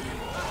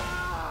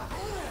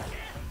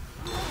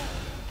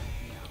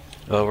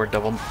 Oh, we're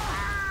double.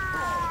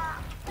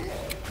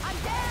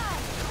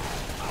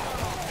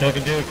 Y'all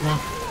can do it, come on.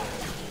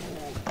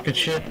 Good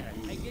shit.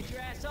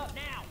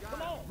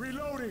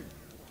 Reloading.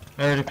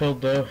 I already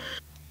pulled though.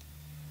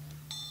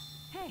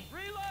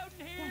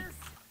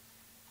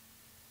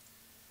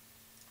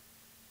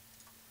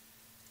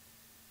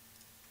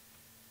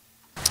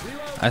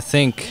 I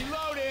think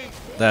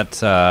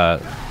that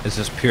is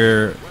just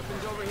pure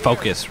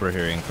focus we're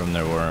hearing from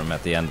their worm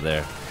at the end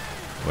there,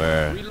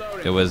 where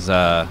it was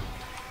they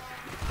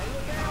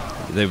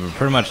were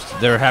pretty much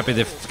they were happy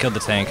they killed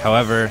the tank.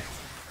 However,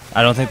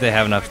 I don't think they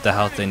have enough the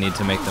health they need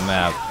to make the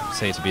map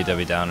say to be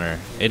W downer.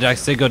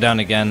 Ajax did go down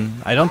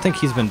again. I don't think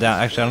he's been down.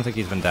 Actually, I don't think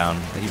he's been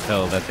down. He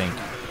filled, I think,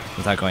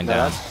 without going No,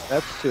 down.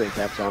 that's 2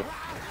 caps on.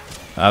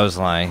 I was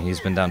lying. He's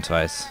been down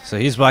twice. So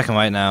he's black and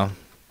white now.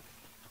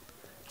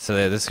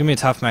 So this is going to be a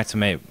tough map to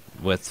make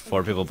with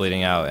 4 people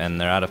bleeding out, and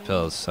they're out of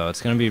pills. So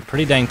it's going to be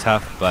pretty dang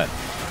tough, but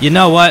you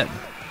know what?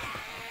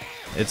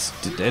 It's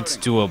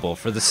doable.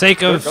 For the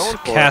sake of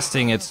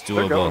casting, it's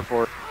They're going doable.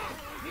 for it.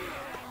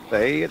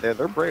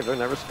 They're brave. They're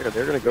never scared.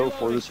 They're going to go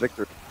for this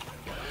victory.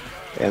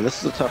 And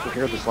this is a tough one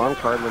here. The slime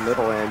card in the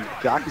middle, and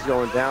Jockey's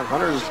going down.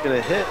 Hunter's going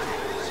to hit.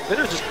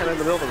 Spitter's just kind of in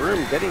the middle of the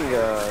room getting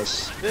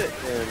spit,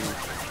 and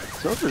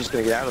Smoker's just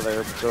going to get out of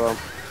there. So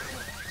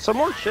some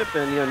more chip,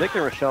 and Nick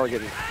and Rochelle are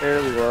getting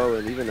fairly low,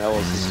 and even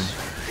Ellis is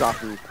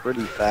dropping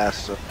pretty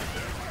fast. So.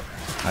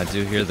 I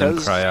do hear them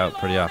cry out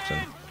pretty often.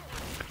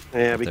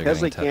 Yeah,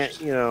 because they touched.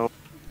 can't,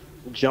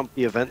 jump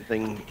the event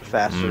thing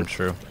faster.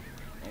 True.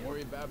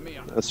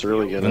 That's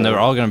really good. And they're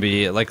all going to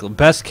be, like,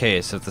 best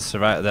case, if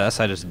the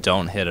SI just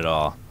don't hit at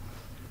all.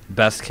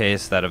 Best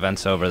case, that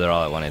event's over, they're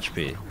all at 1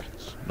 HP.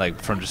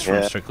 Like, from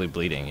strictly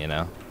bleeding,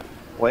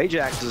 Well,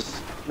 Ajax is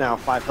now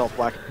 5 health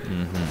black.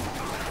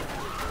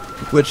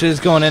 Which is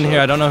going in here.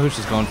 I don't know who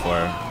she's going for.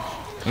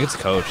 I think it's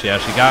Coach. Yeah,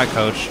 she got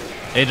Coach.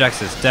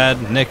 Ajax is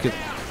dead. Nick is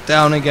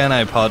down again.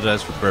 I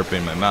apologize for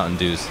burping. My Mountain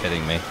Dew's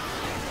hitting me.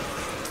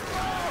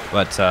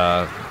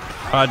 But,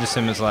 Prodigy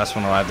Sim is the last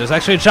one alive. There's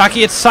actually a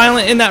jockey. It's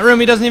silent in that room.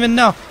 He doesn't even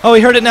know. Oh,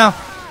 he heard it now.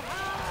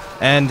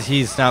 And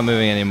he's not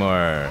moving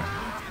anymore.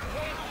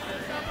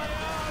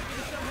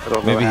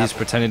 Maybe he's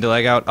pretending to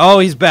lag out. Oh,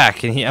 he's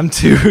back. And he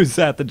M2's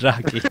at the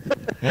jockey.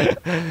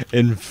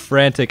 In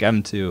frantic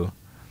M2.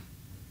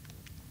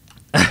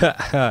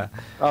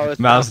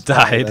 Mouse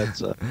died.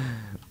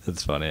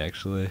 That's funny,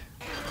 actually.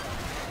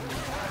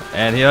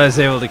 And he was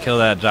able to kill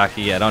that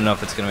jockey. I don't know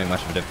if it's going to make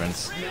much of a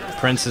difference.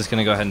 Prince is going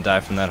to go ahead and die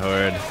from that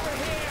horde.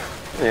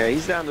 Yeah,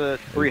 he's down to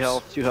 3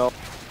 health, 2 health.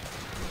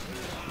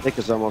 Nick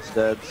is almost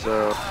dead,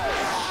 so...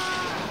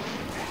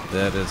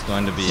 That is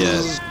going to be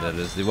it. That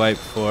is the wipe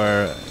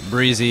for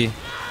Breezy.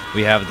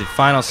 We have the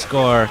final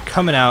score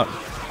coming out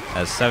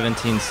as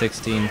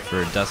 17-16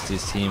 for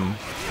Dusty's team.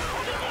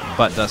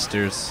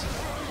 Buttdusters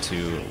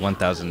to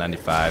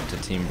 1,095 to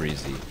Team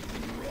Breezy.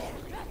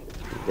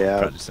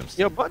 Yeah,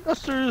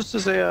 Buttdusters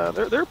is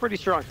they're a pretty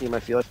strong team. I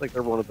feel like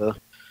they're one of the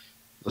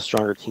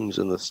stronger teams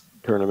in this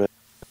tournament.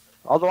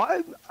 Although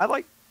I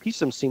like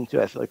P-Sim's team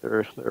too. I feel like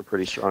they're a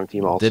pretty strong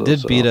team also. They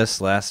did beat us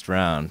last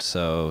round,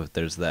 so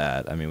there's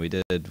that. I mean,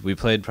 we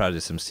played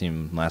Prodigy Sim's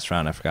team last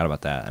round. I forgot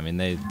about that. I mean,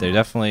 they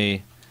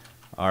definitely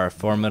are a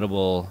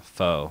formidable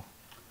foe.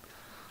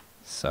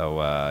 So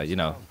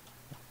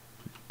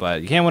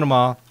but you can't win them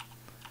all.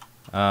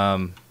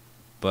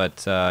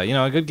 But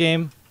a good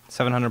game.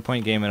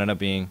 700-point game ended up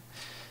getting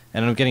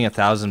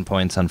 1,000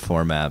 points on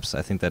 4 maps.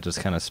 I think that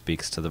just kind of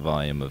speaks to the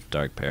volume of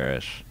Dark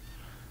Parish.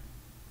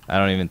 I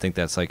don't even think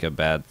that's like a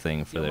bad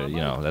thing for their,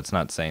 that's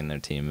not saying their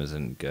team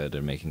isn't good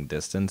or making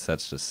distance.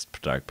 That's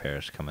just Dark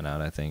Parish coming out,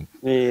 I think.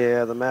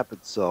 Yeah, the map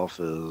itself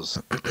is,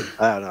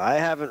 I don't know. I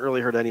haven't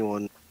really heard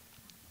anyone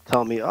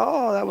tell me,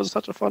 oh, that was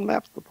such a fun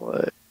map to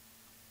play.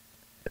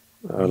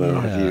 I don't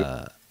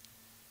know.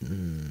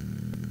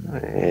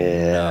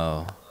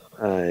 No.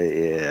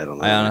 I don't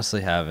know. I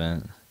honestly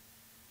haven't.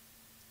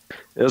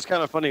 It was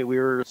kind of funny. We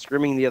were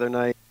scrimming the other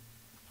night,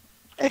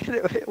 and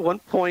at one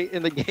point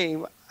in the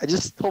game, I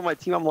just told my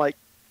team, I'm like,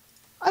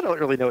 I don't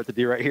really know what to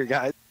do right here,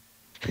 guys.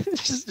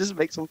 just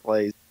make some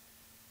plays.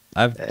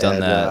 I've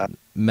done that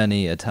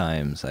many a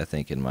times, I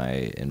think, in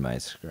my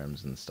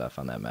scrims and stuff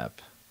on that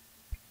map.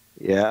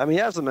 Yeah, I mean,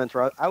 as a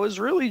mentor, I was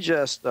really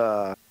just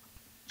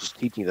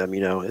teaching them.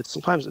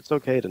 Sometimes it's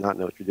okay to not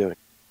know what you're doing.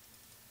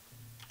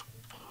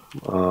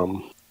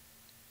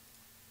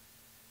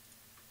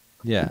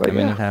 Yeah, I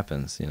mean, it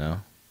happens,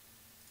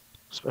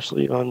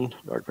 especially on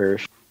Dark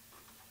Parish.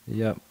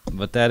 Yep,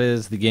 but that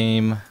is the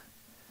game.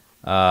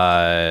 What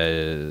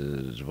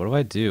do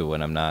I do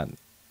when I'm not?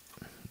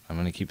 I'm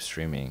gonna keep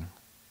streaming.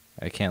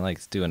 I can't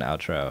like do an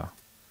outro,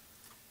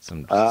 so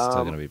I'm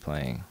still gonna be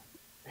playing.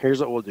 Here's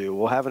what we'll do.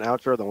 We'll have an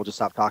outro, then we'll just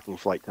stop talking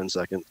for like 10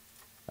 seconds.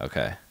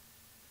 Okay.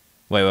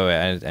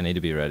 Wait. I need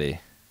to be ready.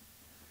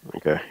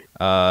 Okay.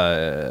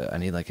 I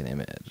need like an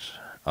image.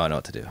 Oh, I know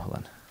what to do. Hold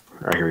on.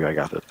 All right, here we go. I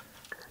got this.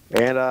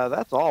 And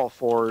that's all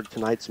for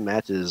tonight's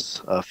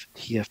matches of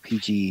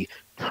TFPG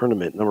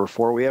tournament number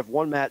 4. We have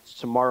one match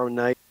tomorrow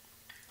night,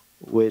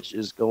 which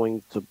is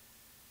going to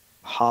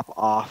pop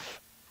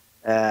off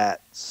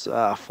at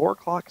 4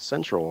 o'clock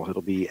Central.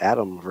 It'll be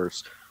Adam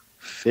versus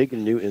Fig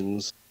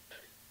Newtons.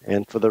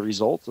 And for the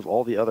results of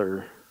all the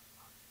other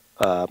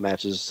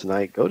matches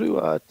tonight, go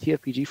to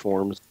TFPG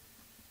forums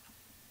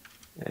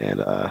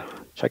and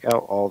check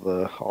out all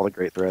the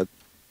great threads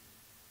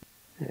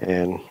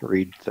and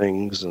read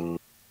things and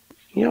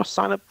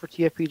sign up for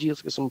TFPG.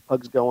 Let's get some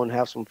pugs going,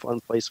 have some fun,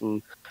 play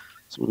some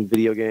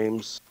video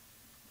games,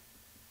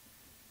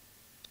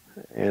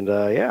 and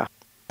yeah.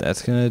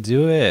 That's gonna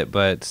do it.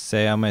 But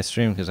stay on my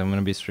stream because I'm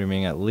gonna be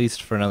streaming at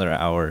least for another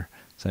hour.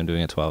 So I'm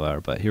doing a 12-hour.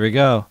 But here we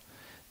go.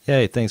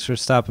 Yay! Thanks for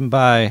stopping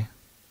by.